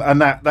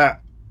 And that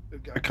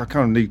I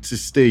kind of need to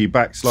steer you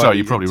back slightly. Sorry,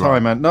 you're probably time,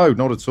 right. Man. No,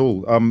 not at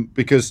all.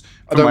 Because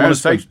I For don't my want own to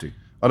spend. safety.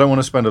 I don't want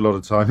to spend a lot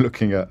of time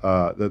looking at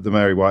the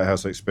Mary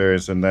Whitehouse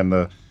experience, and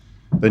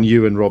then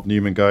you and Rob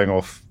Newman going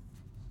off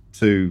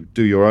to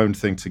do your own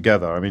thing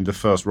together. I mean, the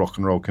first Rock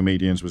and Roll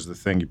Comedians was the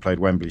thing. You played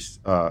Wembley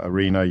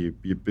Arena. You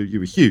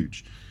were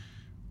huge.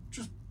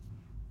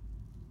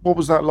 What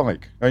was that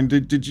like? I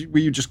mean, were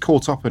you just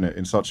caught up in it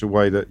in such a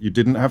way that you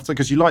didn't have to?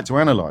 Because you like to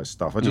analyse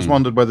stuff. I just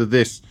wondered whether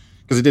this,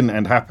 because it didn't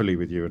end happily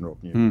with you and Rob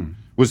Newman,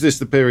 was this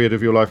the period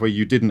of your life where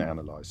you didn't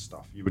analyse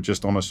stuff? You were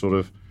just on a sort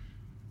of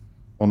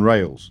on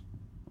rails.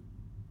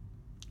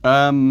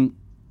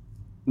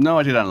 No,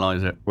 I did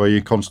analyse it. Were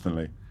you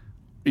constantly?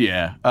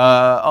 Yeah.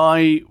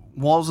 I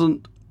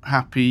wasn't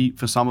happy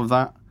for some of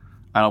that,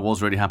 and I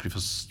was really happy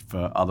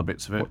for other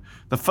bits of it.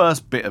 The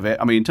first bit of it,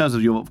 I mean, in terms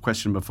of your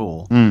question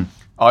before,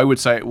 I would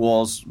say it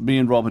was me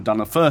and Rob had done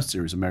the first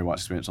series of Merry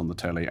White's Experience on the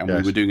telly, and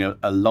we were doing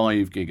a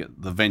live gig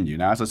at the venue.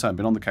 Now, as I said, I've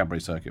been on the cabaret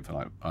circuit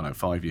for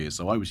 5 years,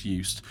 so I was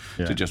used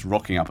to just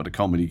rocking up at a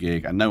comedy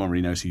gig, and no one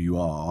really knows who you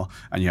are,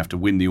 and you have to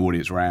win the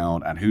audience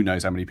round, and who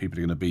knows how many people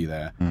are going to be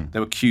there.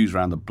 There were queues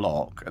around the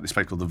block at this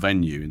place called the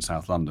Venue in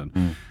South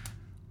London.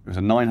 It was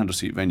a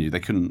 900-seat venue. They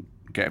couldn't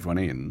get everyone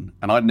in,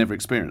 and I'd never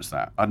experienced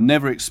that. I'd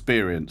never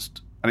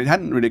experienced, and it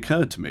hadn't really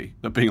occurred to me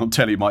that being on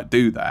telly might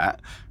do that.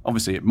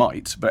 Obviously it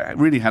might, but it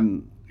really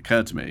hadn't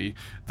occurred to me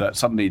that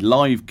suddenly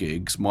live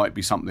gigs might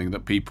be something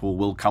that people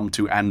will come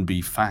to and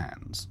be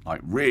fans,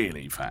 like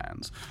really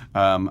fans.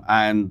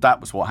 And that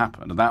was what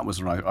happened, and that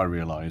was when I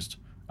realised,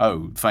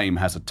 oh, fame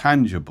has a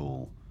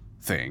tangible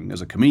thing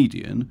as a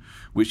comedian,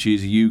 which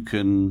is you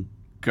can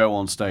go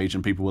on stage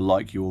and people will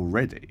like you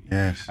already.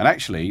 Yes. And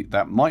actually,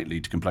 that might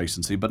lead to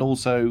complacency, but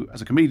also,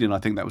 as a comedian, I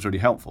think that was really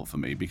helpful for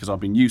me because I've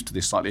been used to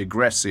this slightly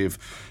aggressive,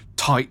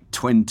 tight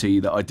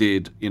 20 that I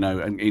did,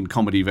 in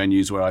comedy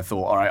venues where I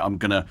thought, all right, I'm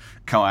going to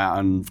come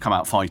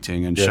out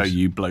fighting and show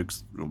you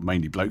blokes, or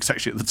mainly blokes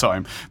actually at the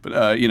time, but,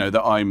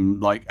 that I'm,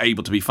 like,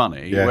 able to be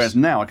funny. Yes. Whereas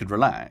now I could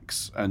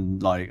relax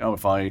and, like,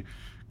 if I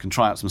can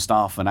try out some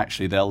stuff, and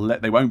actually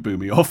they won't boo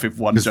me off if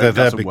one joke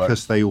doesn't work.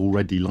 Because they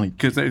already like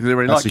you. Because they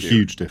already That's like you. a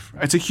huge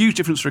difference. It's a huge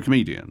difference for a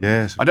comedian.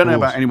 Yes, I don't know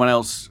about anyone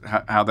else,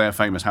 how they're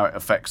famous, how it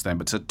affects them,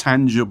 but it's a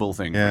tangible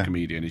thing for a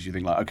comedian, is you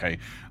think like, okay,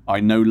 I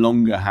no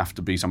longer have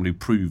to be somebody who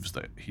proves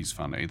that he's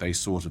funny. They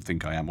sort of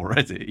think I am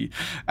already.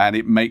 And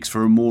it makes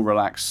for a more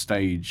relaxed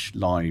stage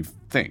live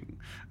thing.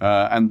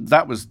 And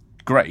that was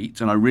great,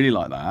 and I really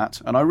liked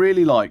that. And I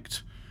really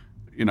liked...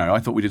 I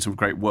thought we did some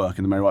great work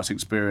in the Merry White's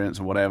Experience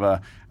or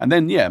whatever. And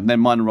then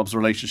mine and Rob's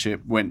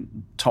relationship went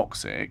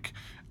toxic,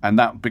 and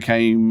that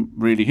became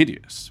really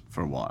hideous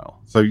for a while.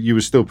 So you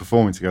were still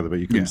performing together, but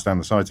you couldn't stand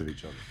the sight of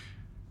each other?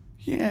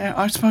 Yeah,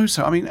 I suppose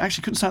so. I mean,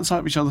 actually couldn't stand the sight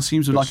of each other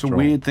seems like a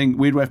weird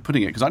way of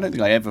putting it, because I don't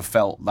think I ever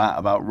felt that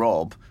about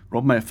Rob.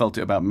 Rob may have felt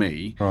it about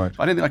me. Right.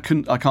 I don't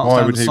think I can't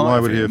stand the sight of him. Why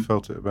would he have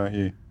felt it about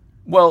you?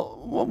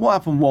 Well, what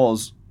happened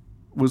was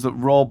that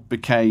Rob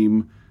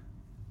became...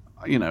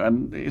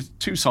 and it's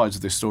two sides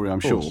of this story, I'm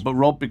sure, but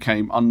Rob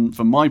became,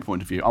 from my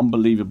point of view,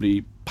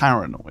 unbelievably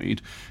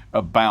paranoid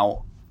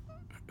about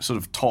sort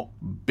of top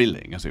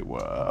billing, as it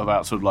were,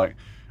 about sort of like,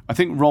 I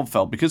think Rob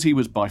felt, because he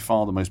was by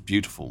far the most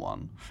beautiful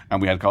one,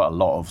 and we had quite a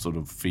lot of sort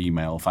of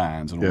female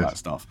fans and all that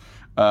stuff,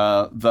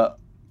 that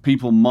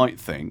people might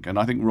think, and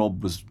I think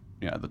Rob was,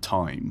 at the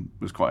time,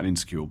 was quite an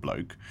insecure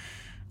bloke,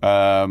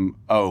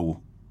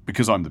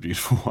 because I'm the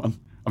beautiful one.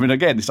 I mean,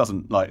 again, this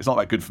doesn't it's not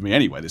that good for me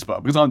anyway,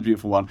 but because I'm the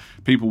beautiful one,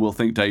 people will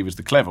think David's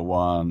the clever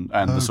one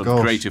and the sort of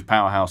creative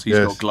powerhouse. He's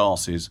got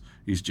glasses,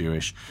 he's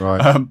Jewish.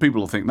 Right. People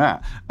will think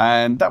that.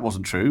 And that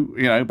wasn't true.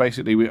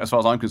 Basically, as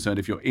far as I'm concerned,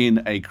 if you're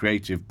in a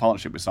creative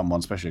partnership with someone,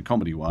 especially a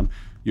comedy one,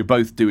 you're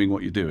both doing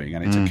what you're doing.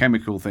 And it's a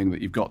chemical thing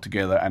that you've got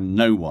together, and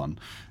no one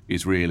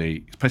is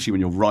really, especially when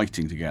you're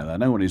writing together,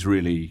 no one is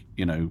really,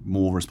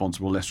 more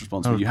responsible, less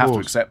responsible. You have to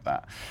accept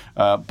that.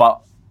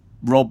 But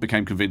Rob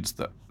became convinced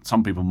that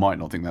some people might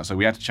not think that, so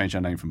we had to change our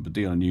name from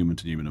Baddiel and Newman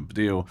to Newman and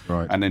Baddiel.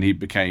 Right. And then he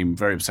became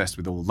very obsessed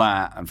with all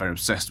that, and very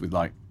obsessed with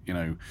So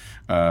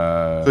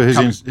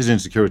his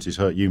insecurities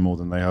hurt you more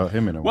than they hurt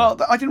him in a way. Well,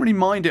 I didn't really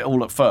mind it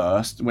all at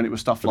first when it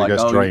was stuff like,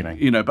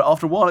 draining. But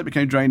after a while it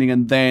became draining,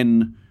 and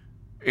then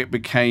it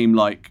became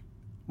like,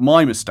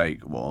 my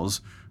mistake was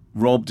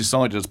Rob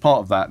decided as part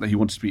of that he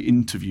wanted to be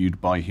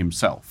interviewed by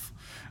himself,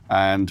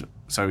 and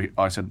so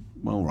I said,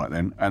 well, all right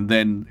then, and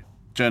then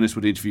journalists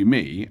would interview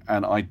me,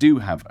 and I do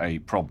have a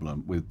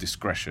problem with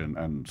discretion,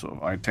 and sort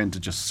of I tend to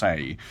just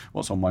say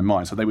what's on my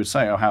mind. So they would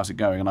say, oh, how's it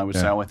going? And I would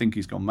say, oh, I think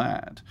he's gone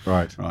mad.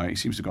 Right. He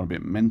seems to have gone a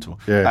bit mental.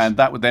 Yes. And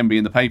that would then be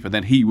in the paper.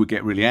 Then he would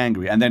get really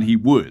angry, and then he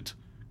would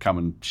come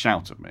and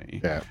shout at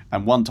me. Yeah.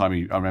 And one time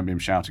I remember him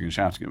shouting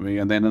at me,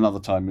 and then another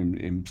time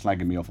him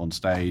slagging me off on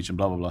stage and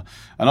blah, blah, blah.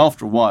 And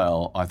after a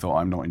while, I thought,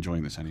 I'm not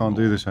enjoying this anymore. Can't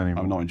do this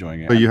anymore. I'm not enjoying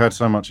it. But you had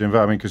so much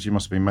investment, because you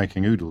must have been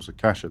making oodles of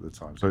cash at the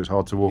time, so it's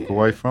hard to walk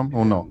away from,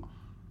 or not?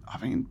 I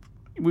mean,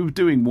 we were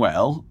doing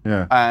well,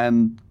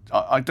 and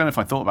I don't know if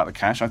I thought about the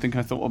cash. I think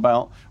I thought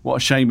about what a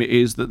shame it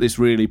is that this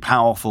really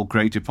powerful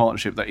creative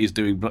partnership that is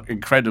doing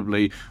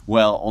incredibly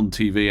well on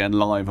TV and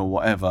live or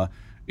whatever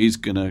is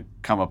going to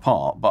come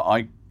apart. But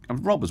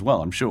and Rob as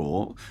well, I'm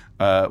sure,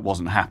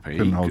 wasn't happy.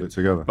 Couldn't hold it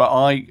together. But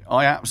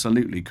I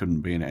absolutely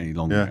couldn't be in it any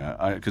longer,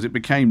 because it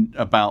became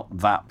about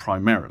that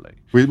primarily.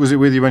 Was it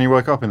with you when you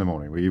woke up in the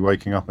morning? Were you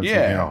waking up and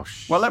thinking, oh,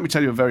 well, let me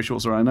tell you a very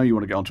short story. I know you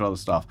want to get on to other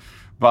stuff,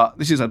 but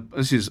this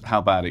is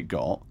how bad it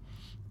got.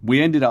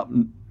 We'd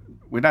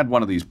had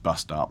one of these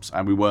bust-ups,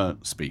 and we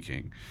weren't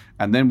speaking.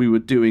 And then we were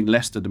doing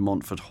Leicester de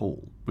Montfort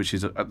Hall, which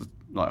is like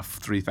a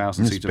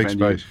 3,000-seater venue.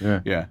 Big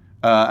space, yeah.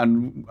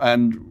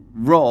 And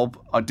Rob,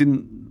 I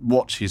didn't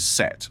watch his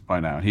set by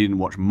now. He didn't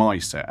watch my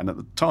set. And at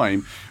the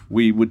time,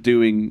 we were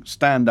doing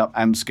stand-up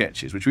and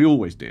sketches, which we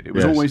always did. It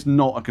was always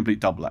not a complete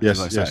double act, as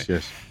I say.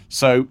 Yes.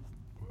 So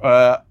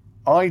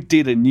I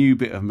did a new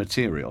bit of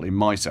material in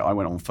my set. I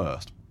went on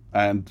first.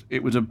 And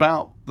it was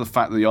about the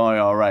fact that the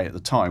IRA at the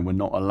time were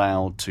not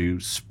allowed to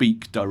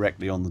speak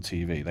directly on the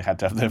TV. They had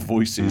to have their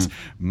voices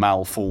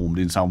malformed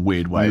in some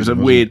weird way. It was a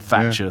weird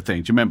Thatcher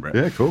thing. Do you remember it?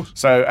 Yeah, of course.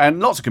 So, and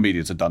lots of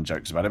comedians have done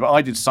jokes about it, but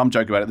I did some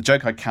joke about it. The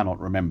joke I cannot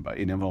remember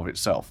in and of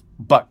itself.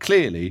 But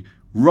clearly,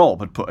 Rob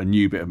had put a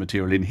new bit of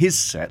material in his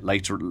set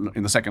later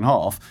in the second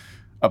half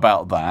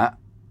about that.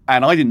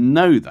 And I didn't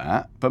know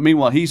that, but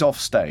meanwhile, he's off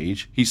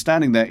stage. He's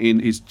standing there in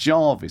his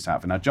Jarvis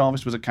outfit. Now,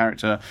 Jarvis was a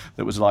character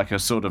that was like a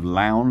sort of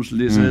lounge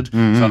lizard,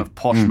 sort of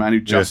posh man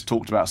who just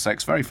talked about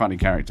sex. Very funny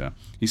character.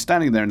 He's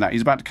standing there in that.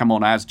 He's about to come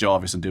on as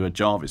Jarvis and do a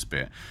Jarvis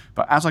bit.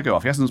 But as I go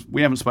off,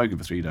 we haven't spoken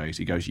for 3 days.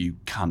 He goes, "You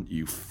cunt,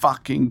 you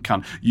fucking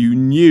cunt. You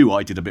knew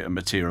I did a bit of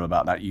material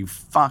about that, you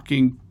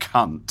fucking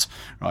cunt."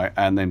 Right?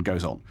 And then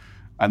goes on.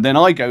 And then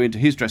I go into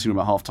his dressing room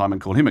at half-time and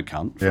call him a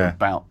cunt for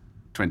about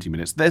 20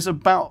 minutes. There's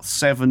about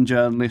 7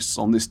 journalists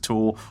on this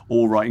tour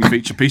all writing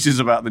feature pieces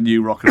about the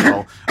new rock and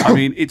roll. I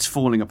mean, it's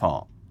falling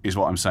apart, is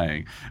what I'm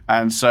saying.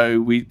 And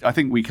so I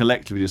think we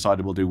collectively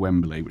decided we'll do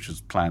Wembley, which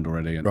was planned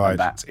already, and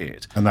that's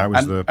it. And that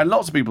was and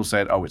lots of people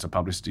said, "Oh, it's a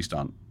publicity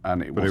stunt,"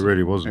 and it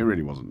really wasn't. It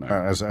really wasn't. No.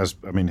 As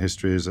I mean,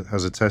 history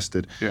has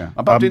attested. Yeah,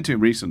 I bumped into him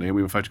recently, and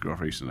we were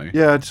photographed recently.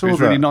 Yeah, I saw that. It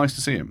was really nice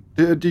to see him.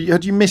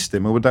 Had you missed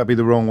him, or would that be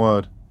the wrong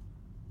word?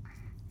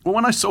 Well,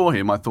 when I saw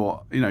him, I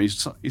thought,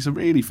 he's a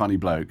really funny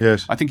bloke.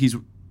 Yes. I think he's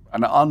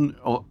an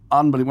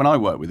unbelievable. When I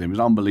worked with him, he was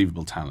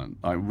unbelievable talent.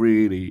 Like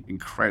really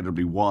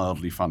incredibly,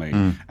 wildly funny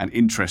and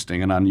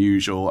interesting and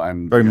unusual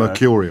and very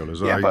mercurial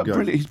as well. Yeah,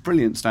 but he's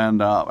brilliant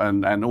stand-up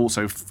and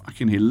also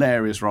fucking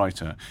hilarious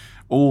writer.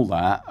 All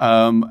that.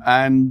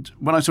 And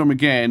when I saw him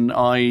again,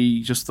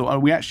 I just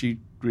thought, we actually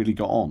really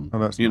got on. Oh,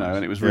 that's nice.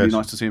 And it was really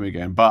nice to see him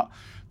again. But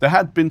there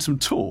had been some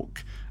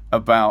talk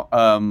about,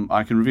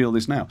 I can reveal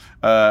this now,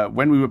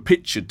 when we were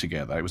pictured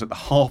together, it was at the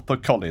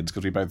HarperCollins,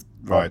 because we both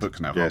write books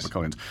now,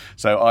 HarperCollins.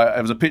 So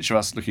there was a picture of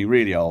us looking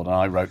really old, and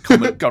I wrote,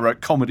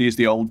 comedy is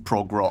the old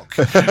prog rock,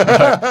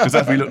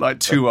 because we looked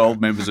like 2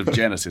 old members of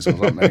Genesis or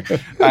something.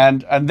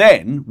 And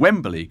then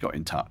Wembley got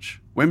in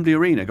touch. Wembley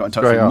Arena got in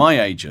touch with my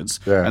agents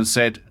and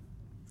said,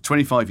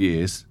 25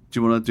 years, do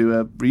you want to do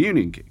a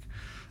reunion gig?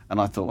 And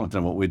I thought, I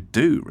don't know what we'd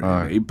do,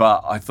 really,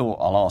 but I thought,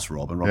 I'll ask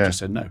Rob, and Rob just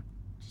said no.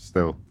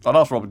 Still, I'd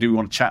asked Rob, do we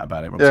want to chat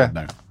about it? Rob said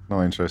no.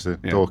 Not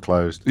interested. Door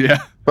closed. Yeah.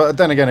 But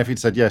then again, if he'd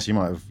said yes, you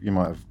might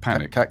have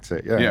panicked. Cacked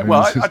it. Yeah. Yeah.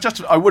 Well,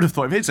 I would have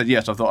thought if he'd said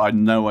yes, I thought I had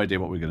no idea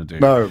what we were going to do.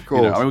 No, of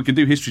course. We can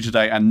do history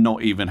today and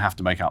not even have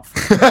to make up for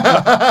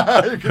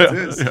it. You could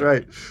do it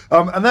straight.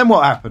 And then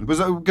what happened?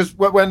 Because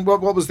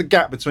what was the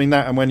gap between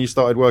that and when you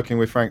started working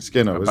with Frank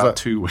Skinner? Was about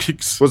that 2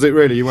 weeks? Was it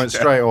really? You went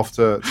straight off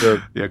to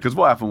Yeah, because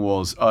what happened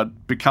was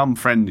I'd become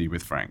friendly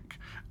with Frank,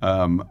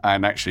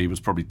 and actually was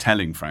probably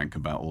telling Frank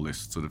about all this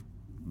sort of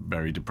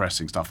very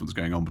depressing stuff that was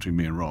going on between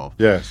me and Rob.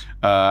 Yes.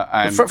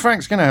 And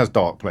Frank Skinner has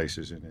dark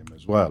places in him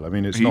as well. I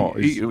mean, he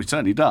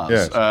certainly does.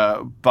 Yes.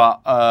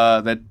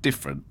 But they're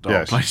different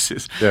dark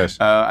places. Yes.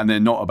 And they're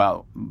not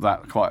about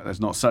that quite. There's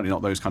certainly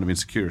not those kind of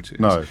insecurities.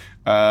 No.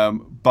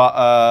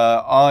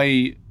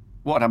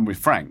 What happened with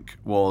Frank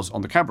was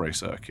on the cabaret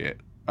circuit.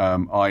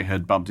 I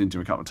had bumped into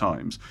him a couple of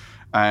times,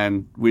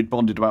 and we'd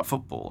bonded about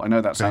football. I know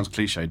that sounds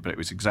cliched, but it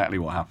was exactly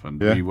what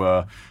happened. Yeah. We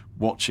were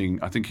watching,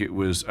 I think it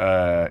was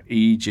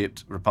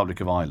Egypt,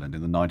 Republic of Ireland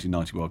in the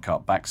 1990 World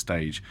Cup,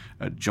 backstage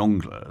at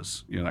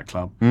Jongleurs, that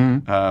club.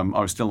 I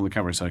was still on the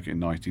cabaret circuit in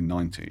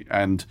 1990,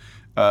 and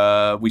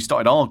we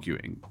started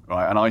arguing,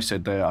 right? And I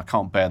said, I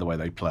can't bear the way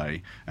they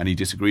play, and he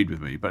disagreed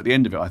with me. But at the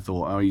end of it, I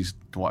thought, he's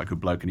quite a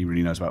good bloke, and he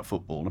really knows about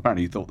football. And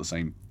apparently, he thought the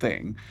same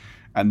thing.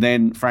 And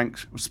then Frank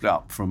split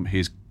up from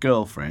his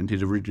girlfriend.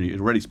 He'd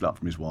already split up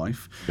from his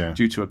wife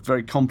due to a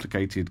very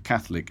complicated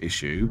Catholic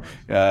issue.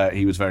 Right.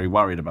 He was very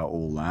worried about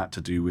all that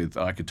to do with,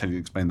 I could tell you,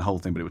 explain the whole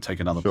thing, but it would take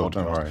another podcast.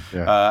 Don't worry.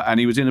 Yeah. And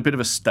he was in a bit of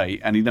a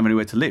state, and he didn't have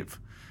anywhere to live.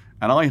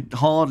 And I had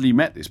hardly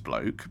met this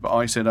bloke, but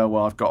I said,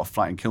 I've got a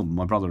flat in Kilburn.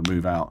 My brother would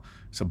move out.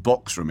 It's a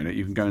box room in it.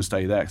 You can go and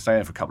stay there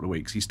for a couple of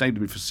weeks. He stayed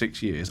with me for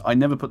 6 years. I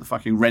never put the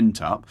fucking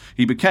rent up.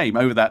 He became,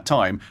 over that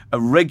time, a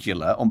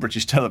regular on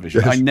British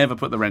television. Yes. I never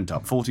put the rent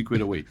up, 40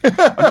 quid a week,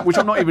 which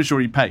I'm not even sure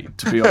he paid,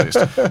 to be honest.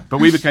 But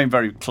we became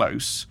very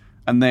close.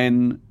 And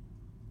then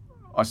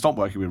I stopped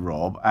working with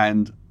Rob,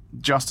 and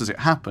just as it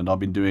happened, I've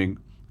been doing,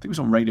 I think it was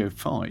on Radio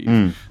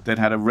 5, they'd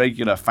had a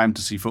regular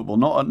fantasy football,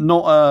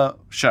 not a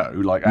show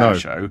like our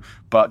show,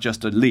 but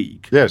just a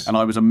league. Yes. And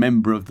I was a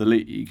member of the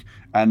league.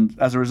 And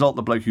as a result,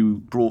 the bloke who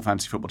brought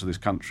fantasy football to this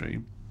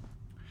country,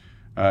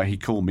 he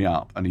called me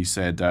up and he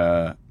said, do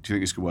you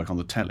think this could work on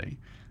the telly?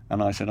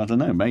 And I said, I don't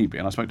know, maybe.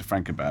 And I spoke to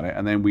Frank about it,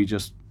 and then we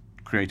just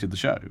created the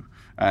show.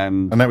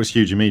 And that was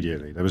huge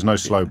immediately. There was no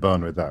slow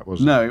burn with that, was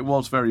there? No, it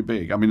was very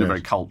big. I mean, in a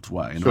very cult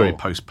way, in a very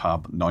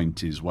post-pub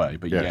 90s way.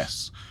 But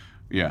yes.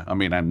 Yeah, I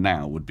mean, and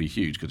now would be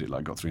huge because it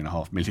like got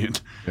 3.5 million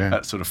Yeah.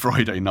 at sort of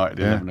Friday night at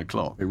 11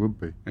 o'clock. It would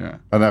be. Yeah.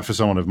 And that for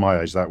someone of my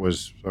age, that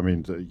was, I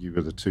mean, you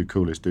were the two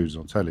coolest dudes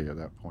on telly at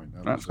that point.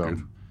 That's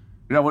good.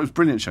 Yeah, well, it was a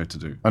brilliant show to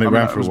do. And it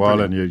ran for a while,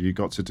 brilliant. and you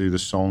got to do the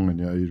song,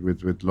 and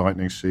with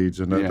Lightning Seeds,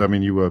 and Yeah. I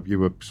mean, you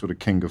were sort of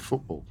king of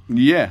football.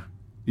 Yeah.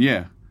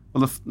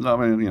 Well,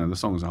 the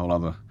song is a whole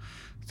other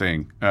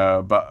thing.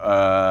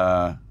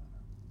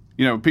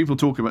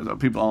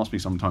 People ask me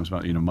sometimes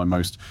about,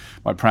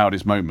 my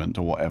proudest moment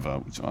or whatever.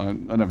 Which I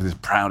don't know if it's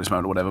proudest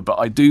moment or whatever, but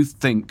I do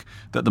think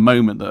that the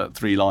moment that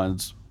Three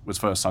Lions was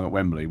first sung at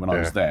Wembley when I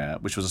was there,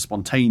 which was a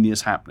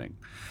spontaneous happening,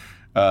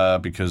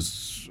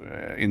 because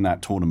in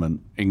that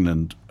tournament,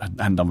 England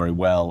hadn't done very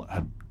well,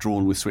 had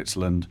drawn with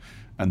Switzerland,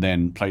 and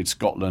then played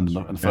Scotland,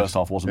 and the first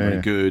half wasn't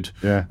very good.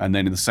 Yeah. And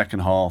then in the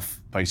second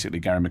half, basically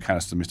Gary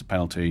McAllister missed a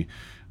penalty.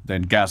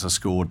 Then Gazza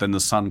scored. Then the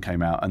sun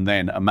came out. And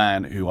then a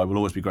man who I will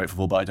always be grateful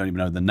for, but I don't even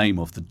know the name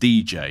of, the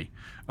DJ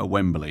at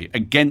Wembley,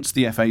 against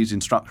the FA's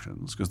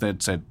instructions, because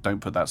they'd said,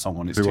 don't put that song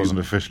on. It wasn't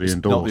officially it's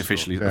endorsed. Not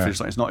officially.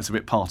 It's a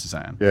bit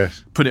partisan.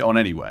 Yes. Put it on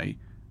anyway.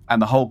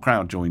 And the whole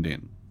crowd joined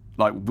in.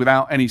 Like,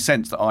 without any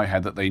sense that I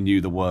had that they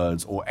knew the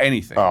words or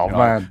anything. Oh,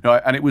 man.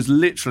 And it was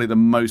literally the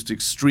most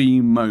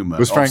extreme moment.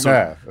 Was Frank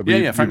there?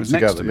 Yeah, Frank was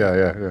next to me.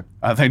 Yeah.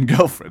 And then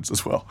girlfriends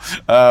as well.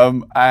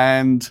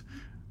 And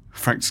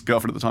Frank's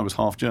girlfriend at the time was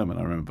half German,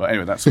 I remember. But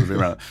anyway, that's sort of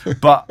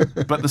irrelevant. But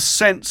the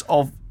sense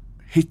of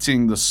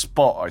hitting the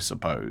spot, I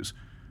suppose,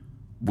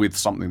 with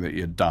something that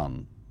you had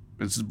done,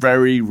 it's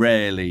very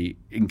rarely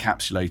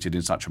encapsulated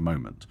in such a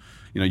moment.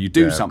 You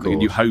do something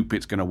and you hope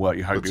it's going to work,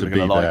 you hope you're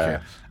going to like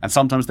it. And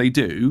sometimes they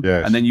do.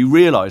 Yes. And then you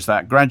realise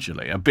that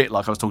gradually, a bit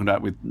like I was talking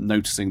about with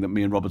noticing that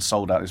me and Rob had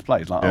sold out his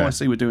plays. Like, I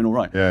see we're doing all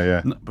right.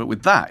 Yeah. But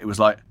with that, it was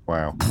like,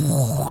 wow.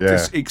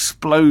 this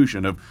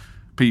explosion of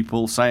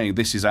people saying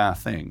this is our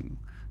thing.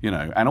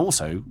 And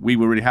also we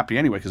were really happy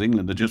anyway because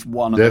England had just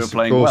won and they were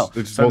playing well.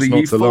 So the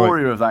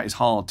euphoria of that is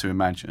hard to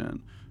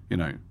imagine.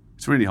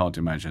 It's really hard to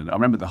imagine. I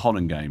remember the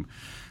Holland game,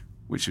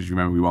 which is, you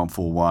remember, we won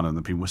 4-1 and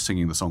the people were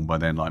singing the song by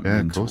then like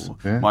mental. Of course,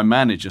 yeah. My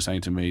manager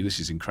saying to me, this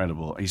is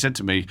incredible. He said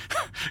to me,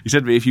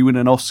 if you win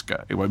an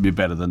Oscar, it won't be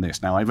better than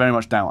this. Now, I very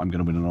much doubt I'm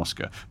going to win an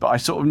Oscar, but I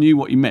sort of knew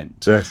what he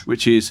meant,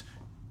 which is,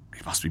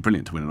 it must be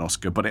brilliant to win an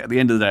Oscar, but at the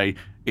end of the day,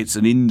 it's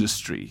an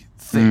industry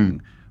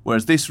thing.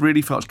 Whereas this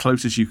really felt as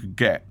close as you could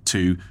get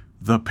to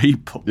the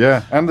people.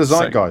 Yeah, and the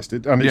zeitgeist,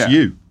 and it's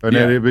you. And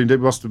it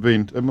must have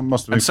been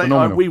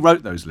phenomenal. We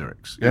wrote those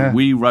lyrics. Yeah.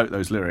 We wrote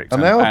those lyrics.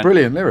 And they are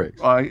brilliant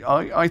lyrics.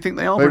 I think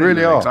they are They brilliant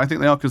really lyrics. are. I think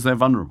they are because they're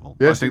vulnerable.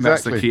 Yes, I think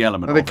exactly. that's the key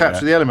element. And they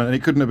capture the element, and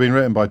it couldn't have been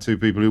written by two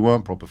people who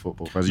weren't proper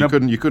football fans. You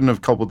couldn't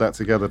have cobbled that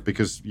together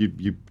because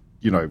you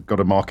got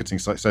a marketing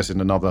success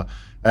in another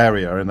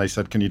area, and they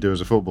said, "Can you do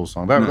as a football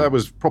song?" That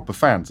was proper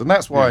fans, and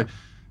that's why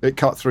it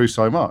cut through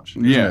so much.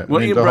 Yeah.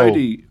 Well, Ian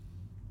Brody.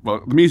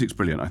 Well, the music's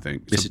brilliant, I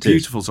think. It's a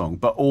beautiful song,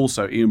 but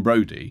also Ian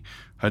Brody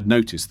had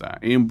noticed that.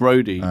 Ian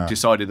Brody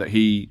decided that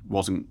he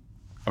wasn't...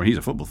 I mean, he's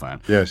a football fan,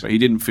 but he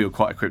didn't feel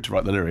quite equipped to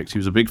write the lyrics. He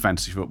was a big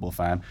fantasy football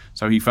fan,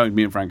 so he phoned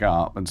me and Frank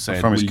up and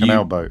said... From his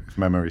canal boat, if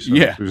memory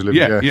serves.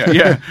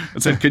 Yeah.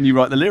 And said, can you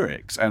write the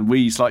lyrics? And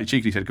we slightly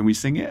cheekily said, can we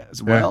sing it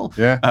as well?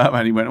 Yeah.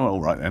 And he went, well,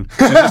 all right then.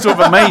 It's sort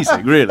of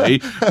amazing,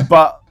 really.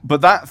 But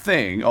that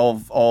thing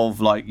of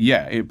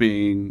it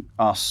being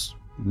us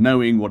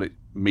knowing what it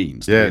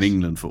means to be an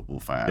England football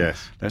fan.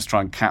 Yes. Let's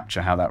try and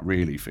capture how that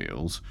really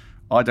feels.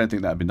 I don't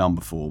think that had been done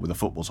before with a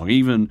football song.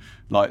 Even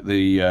like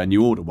the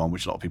New Order one,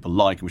 which a lot of people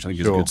like and which I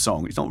think is a good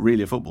song. It's not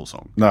really a football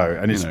song. No,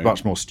 and it's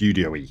much more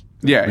studio-y.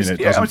 Yeah,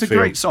 it's a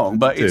great song,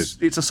 but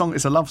it's a song.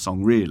 It's a love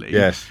song, really.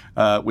 Yes.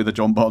 With a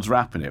John Barnes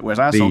rap in it, whereas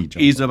our song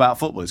is about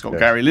football. It's got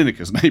Gary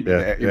Lineker's name in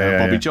it,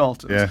 Bobby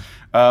Charlton's. Yeah.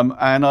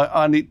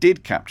 And it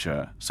did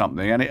capture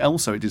something, and it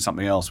did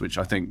something else, which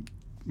I think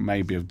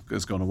maybe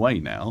has gone away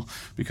now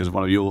because of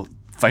one of your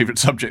favourite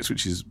subjects,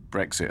 which is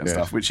Brexit and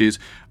stuff, which is,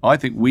 I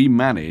think we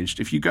managed,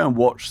 if you go and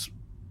watch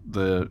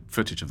the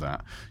footage of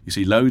that, you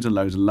see loads and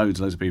loads and loads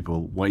and loads of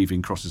people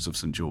waving crosses of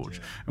St George.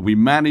 And we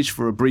managed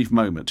for a brief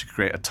moment to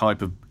create a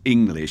type of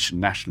English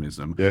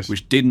nationalism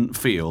which didn't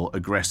feel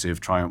aggressive,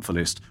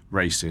 triumphalist,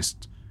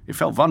 racist. It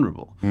felt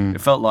vulnerable.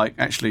 It felt like,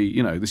 actually,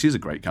 this is a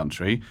great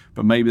country,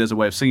 but maybe there's a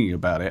way of singing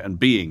about it and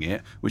being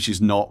it, which is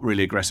not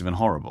really aggressive and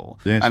horrible.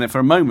 Yes. And for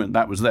a moment,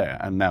 that was there,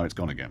 and now it's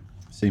gone again.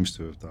 Seems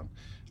to have done.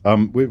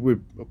 We're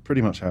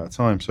pretty much out of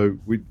time, so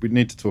we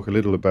need to talk a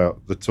little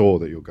about the tour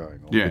that you're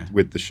going on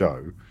with the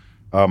show.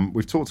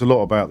 We've talked a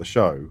lot about the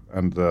show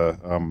and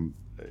the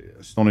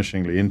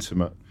astonishingly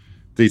intimate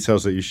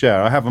details that you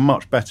share. I have a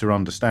much better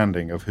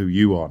understanding of who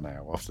you are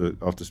now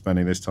after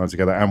spending this time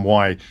together, and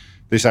why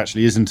this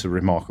actually isn't a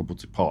remarkable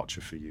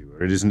departure for you,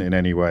 or it isn't in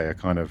any way a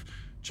kind of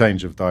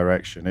change of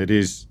direction. It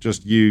is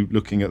just you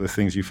looking at the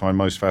things you find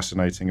most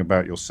fascinating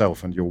about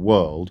yourself and your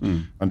world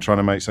and trying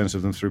to make sense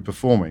of them through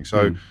performing.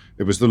 So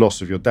it was the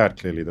loss of your dad,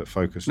 clearly, that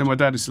focused... No, my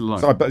dad is still alive.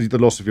 So, the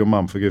loss of your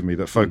mum, forgive me,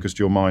 that focused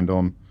your mind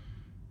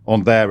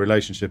on their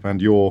relationship and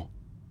your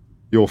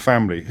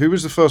family. Who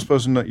was the first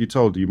person that you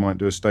told you might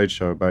do a stage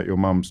show about your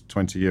mum's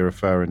 20-year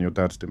affair and your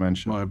dad's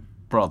dementia?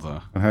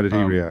 brother. And how did he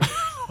react?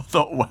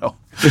 Not well.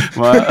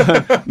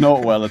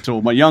 Not well at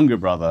all. My younger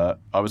brother,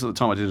 I was at the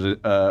time, I did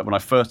it, when I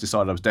first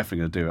decided I was definitely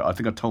going to do it, I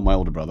think I told my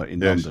older brother in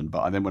London,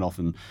 but I then went off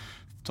and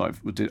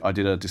I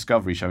did a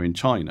discovery show in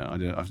China. I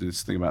did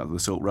this thing about the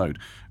Silk Road.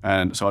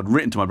 And so I'd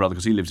written to my brother,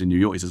 because he lives in New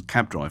York. He's a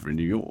cab driver in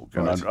New York.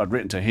 And I'd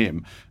written to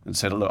him and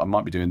said, look, I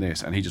might be doing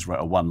this. And he just wrote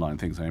a one-line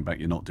thing saying back,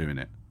 you're not doing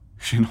it.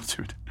 You're not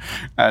doing it.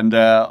 And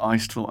I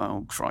thought,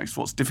 oh, Christ,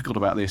 what's difficult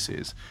about this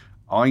is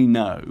I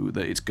know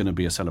that it's going to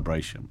be a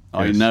celebration.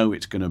 Yes. I know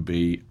it's going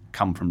to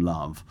come from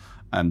love,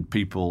 and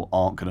people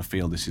aren't going to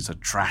feel this is a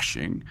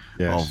trashing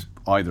of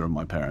either of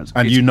my parents.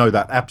 And you know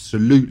that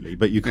absolutely,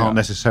 but you can't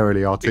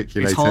necessarily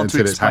articulate it until it's happened. It's hard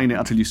to explain it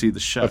until you see the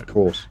show. Of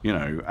course.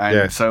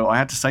 And so I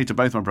had to say to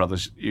both my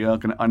brothers,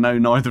 I know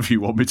neither of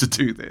you want me to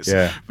do this,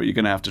 but you're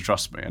going to have to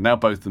trust me. And now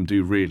both of them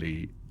do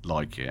really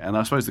like it. And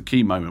I suppose the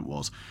key moment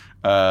was,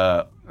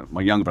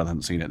 my younger brother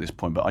hadn't seen it at this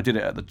point, but I did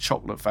it at the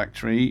Chocolate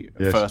Factory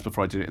first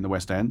before I did it in the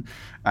West End.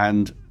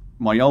 And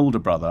my older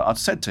brother, I'd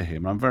said to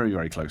him, I'm very,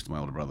 very close to my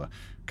older brother,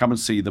 come and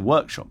see the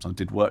workshops. I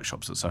did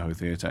workshops at Soho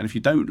Theatre. And if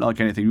you don't like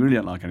anything, you really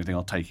don't like anything,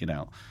 I'll take it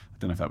out. I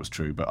don't know if that was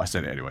true, but I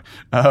said it anyway.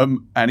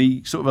 And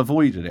he sort of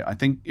avoided it. I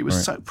think it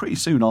was pretty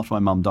soon after my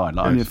mum died,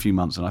 only a few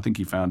months, and I think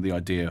he found the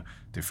idea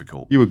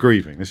difficult. You were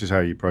grieving. This is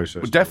how you processed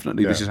it. Well,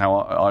 definitely, this is how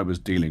I was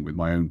dealing with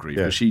my own grief.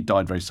 But she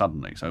died very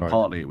suddenly, so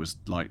partly it was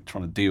like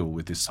trying to deal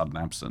with this sudden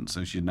absence,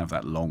 and she didn't have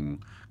that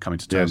long coming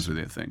to terms with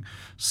it thing.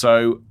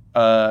 So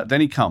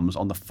then he comes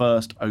on the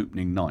first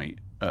opening night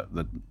at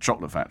the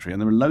Chocolate Factory,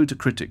 and there were loads of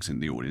critics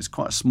in the audience,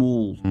 quite a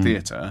small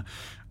theatre.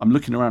 I'm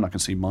looking around, I can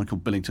see Michael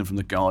Billington from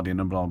The Guardian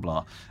and blah,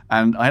 blah.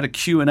 And I had a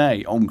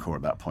Q&A encore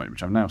at that point,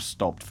 which I've now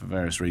stopped for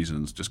various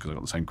reasons, just because I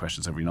got the same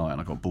questions every night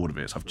and I got bored of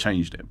it, so I've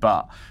changed it.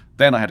 But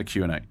then I had a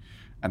Q&A,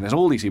 and there's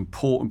all these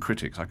important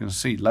critics. I can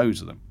see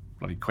loads of them.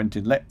 Bloody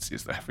Quentin Letts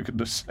is there, for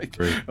goodness sake.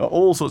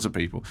 All sorts of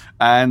people.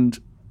 And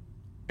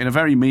in a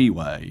very me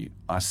way,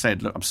 I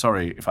said, look, I'm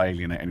sorry if I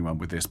alienate anyone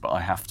with this, but I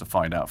have to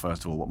find out,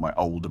 first of all, what my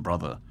older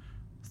brother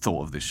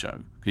thought of this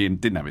show. He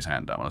didn't have his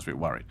hand up, and I was a bit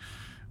worried.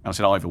 And I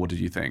said, Ivor, what did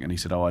you think? And he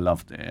said, I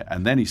loved it.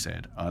 And then he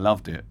said, I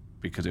loved it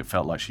because it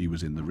felt like she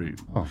was in the room.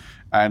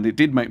 And it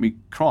did make me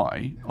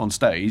cry on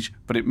stage,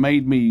 but it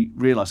made me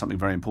realise something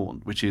very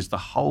important, which is the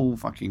whole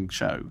fucking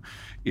show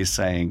is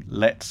saying,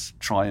 let's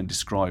try and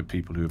describe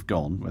people who have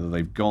gone, whether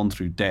they've gone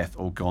through death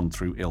or gone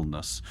through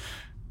illness,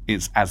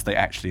 it's as they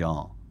actually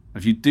are.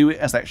 If you do it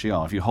as they actually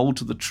are, if you hold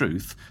to the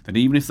truth, then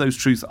even if those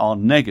truths are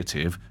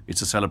negative,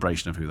 it's a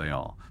celebration of who they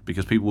are.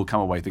 Because people will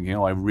come away thinking,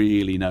 oh, I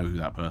really know who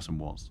that person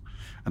was.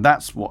 And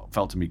that's what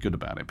felt to me good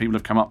about it. People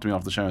have come up to me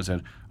after the show and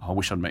said, oh, I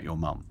wish I'd met your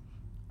mum.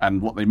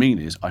 And what they mean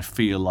is, I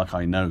feel like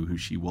I know who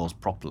she was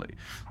properly.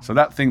 So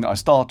that thing that I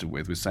started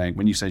with was saying,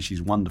 when you say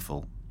she's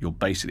wonderful, you're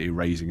basically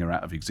erasing her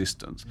out of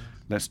existence.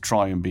 Let's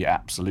try and be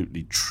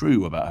absolutely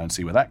true about her and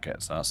see where that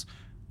gets us.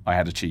 I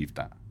had achieved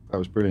that. That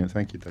was brilliant.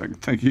 Thank you,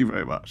 David. Thank you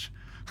very much.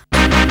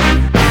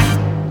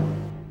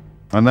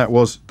 And that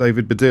was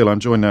David Baddiel. I'm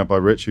joined now by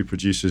Rich, who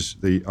produces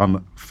the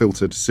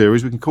Unfiltered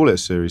series. We can call it a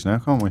series now,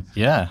 can't we?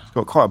 Yeah. It's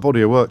got quite a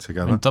body of work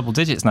together. In double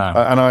digits now.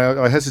 And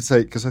I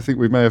hesitate because I think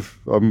we may have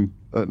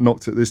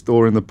knocked at this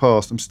door in the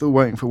past. I'm still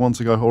waiting for one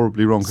to go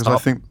horribly wrong because I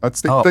think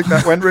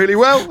that went really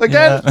well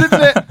again,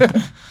 didn't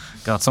it?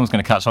 God, someone's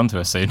going to catch on to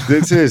us soon.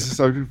 It is.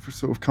 So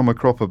sort of come a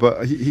cropper. But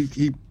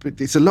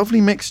it's a lovely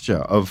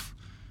mixture of,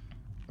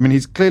 I mean,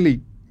 he's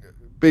clearly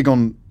big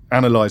on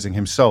analysing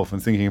himself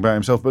and thinking about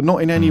himself, but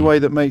not in any way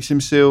that makes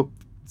him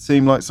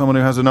seem like someone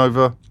who has an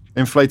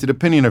over-inflated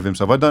opinion of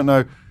himself. I don't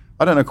know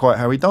quite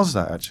how he does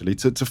that, actually,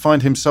 to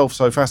find himself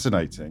so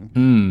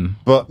fascinating,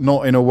 but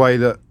not in a way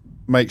that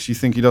makes you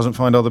think he doesn't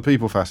find other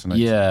people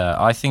fascinating. Yeah,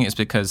 I think it's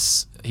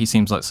because he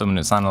seems like someone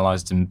that's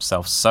analysed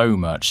himself so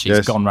much.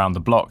 He's gone round the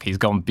block. He's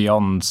gone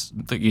beyond.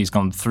 He's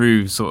gone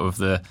through sort of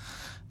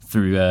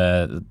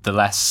the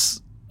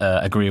less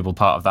agreeable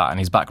part of that, and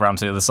he's back around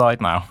to the other side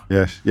now.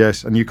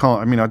 Yes, and you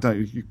can't. I mean,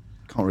 you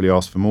can't really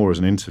ask for more as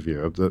an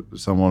interviewer that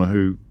someone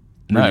who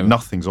really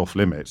nothing's off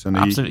limits, and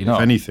absolutely not.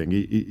 If anything,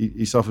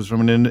 he suffers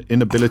from an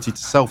inability to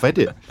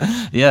self-edit.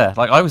 Yeah,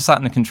 like I was sat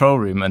in the control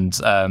room, and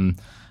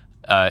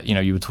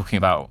you were talking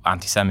about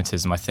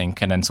antisemitism, I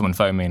think, and then someone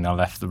phoned me, and I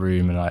left the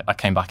room, and I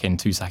came back in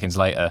 2 seconds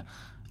later.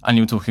 And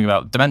you were talking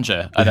about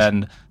dementia, and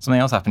then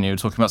something else happened. You were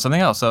talking about something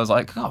else. So I was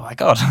like, "Oh my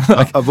god!"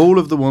 Of all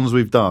of the ones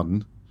we've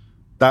done,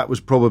 that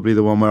was probably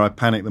the one where I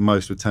panicked the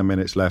most with 10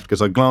 minutes left,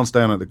 because I glanced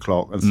down at the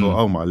clock and thought,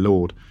 oh my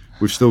Lord,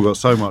 we've still got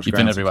so much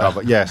ground to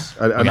cover. Yes,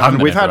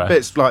 and we've had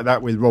bits like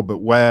that with Robert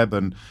Webb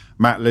and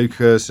Matt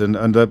Lucas and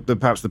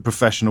perhaps the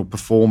professional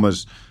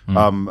performers.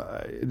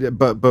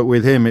 But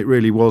with him, it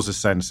really was a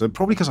sense that,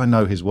 probably because I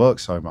know his work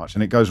so much,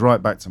 and it goes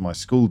right back to my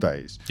school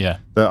days. Yeah,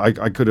 that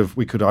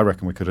I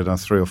reckon we could have done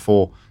 3 or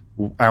 4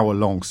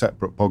 hour-long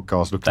separate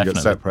podcast looking at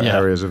separate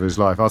areas of his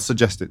life. I'll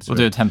suggest it to him.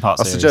 We'll do a 10-part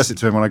series. I'll suggest it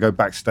to him when I go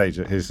backstage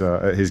at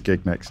his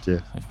gig next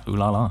year. Ooh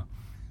la la.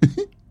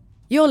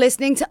 You're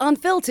listening to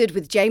Unfiltered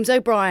with James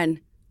O'Brien,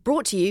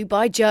 brought to you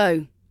by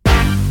Joe.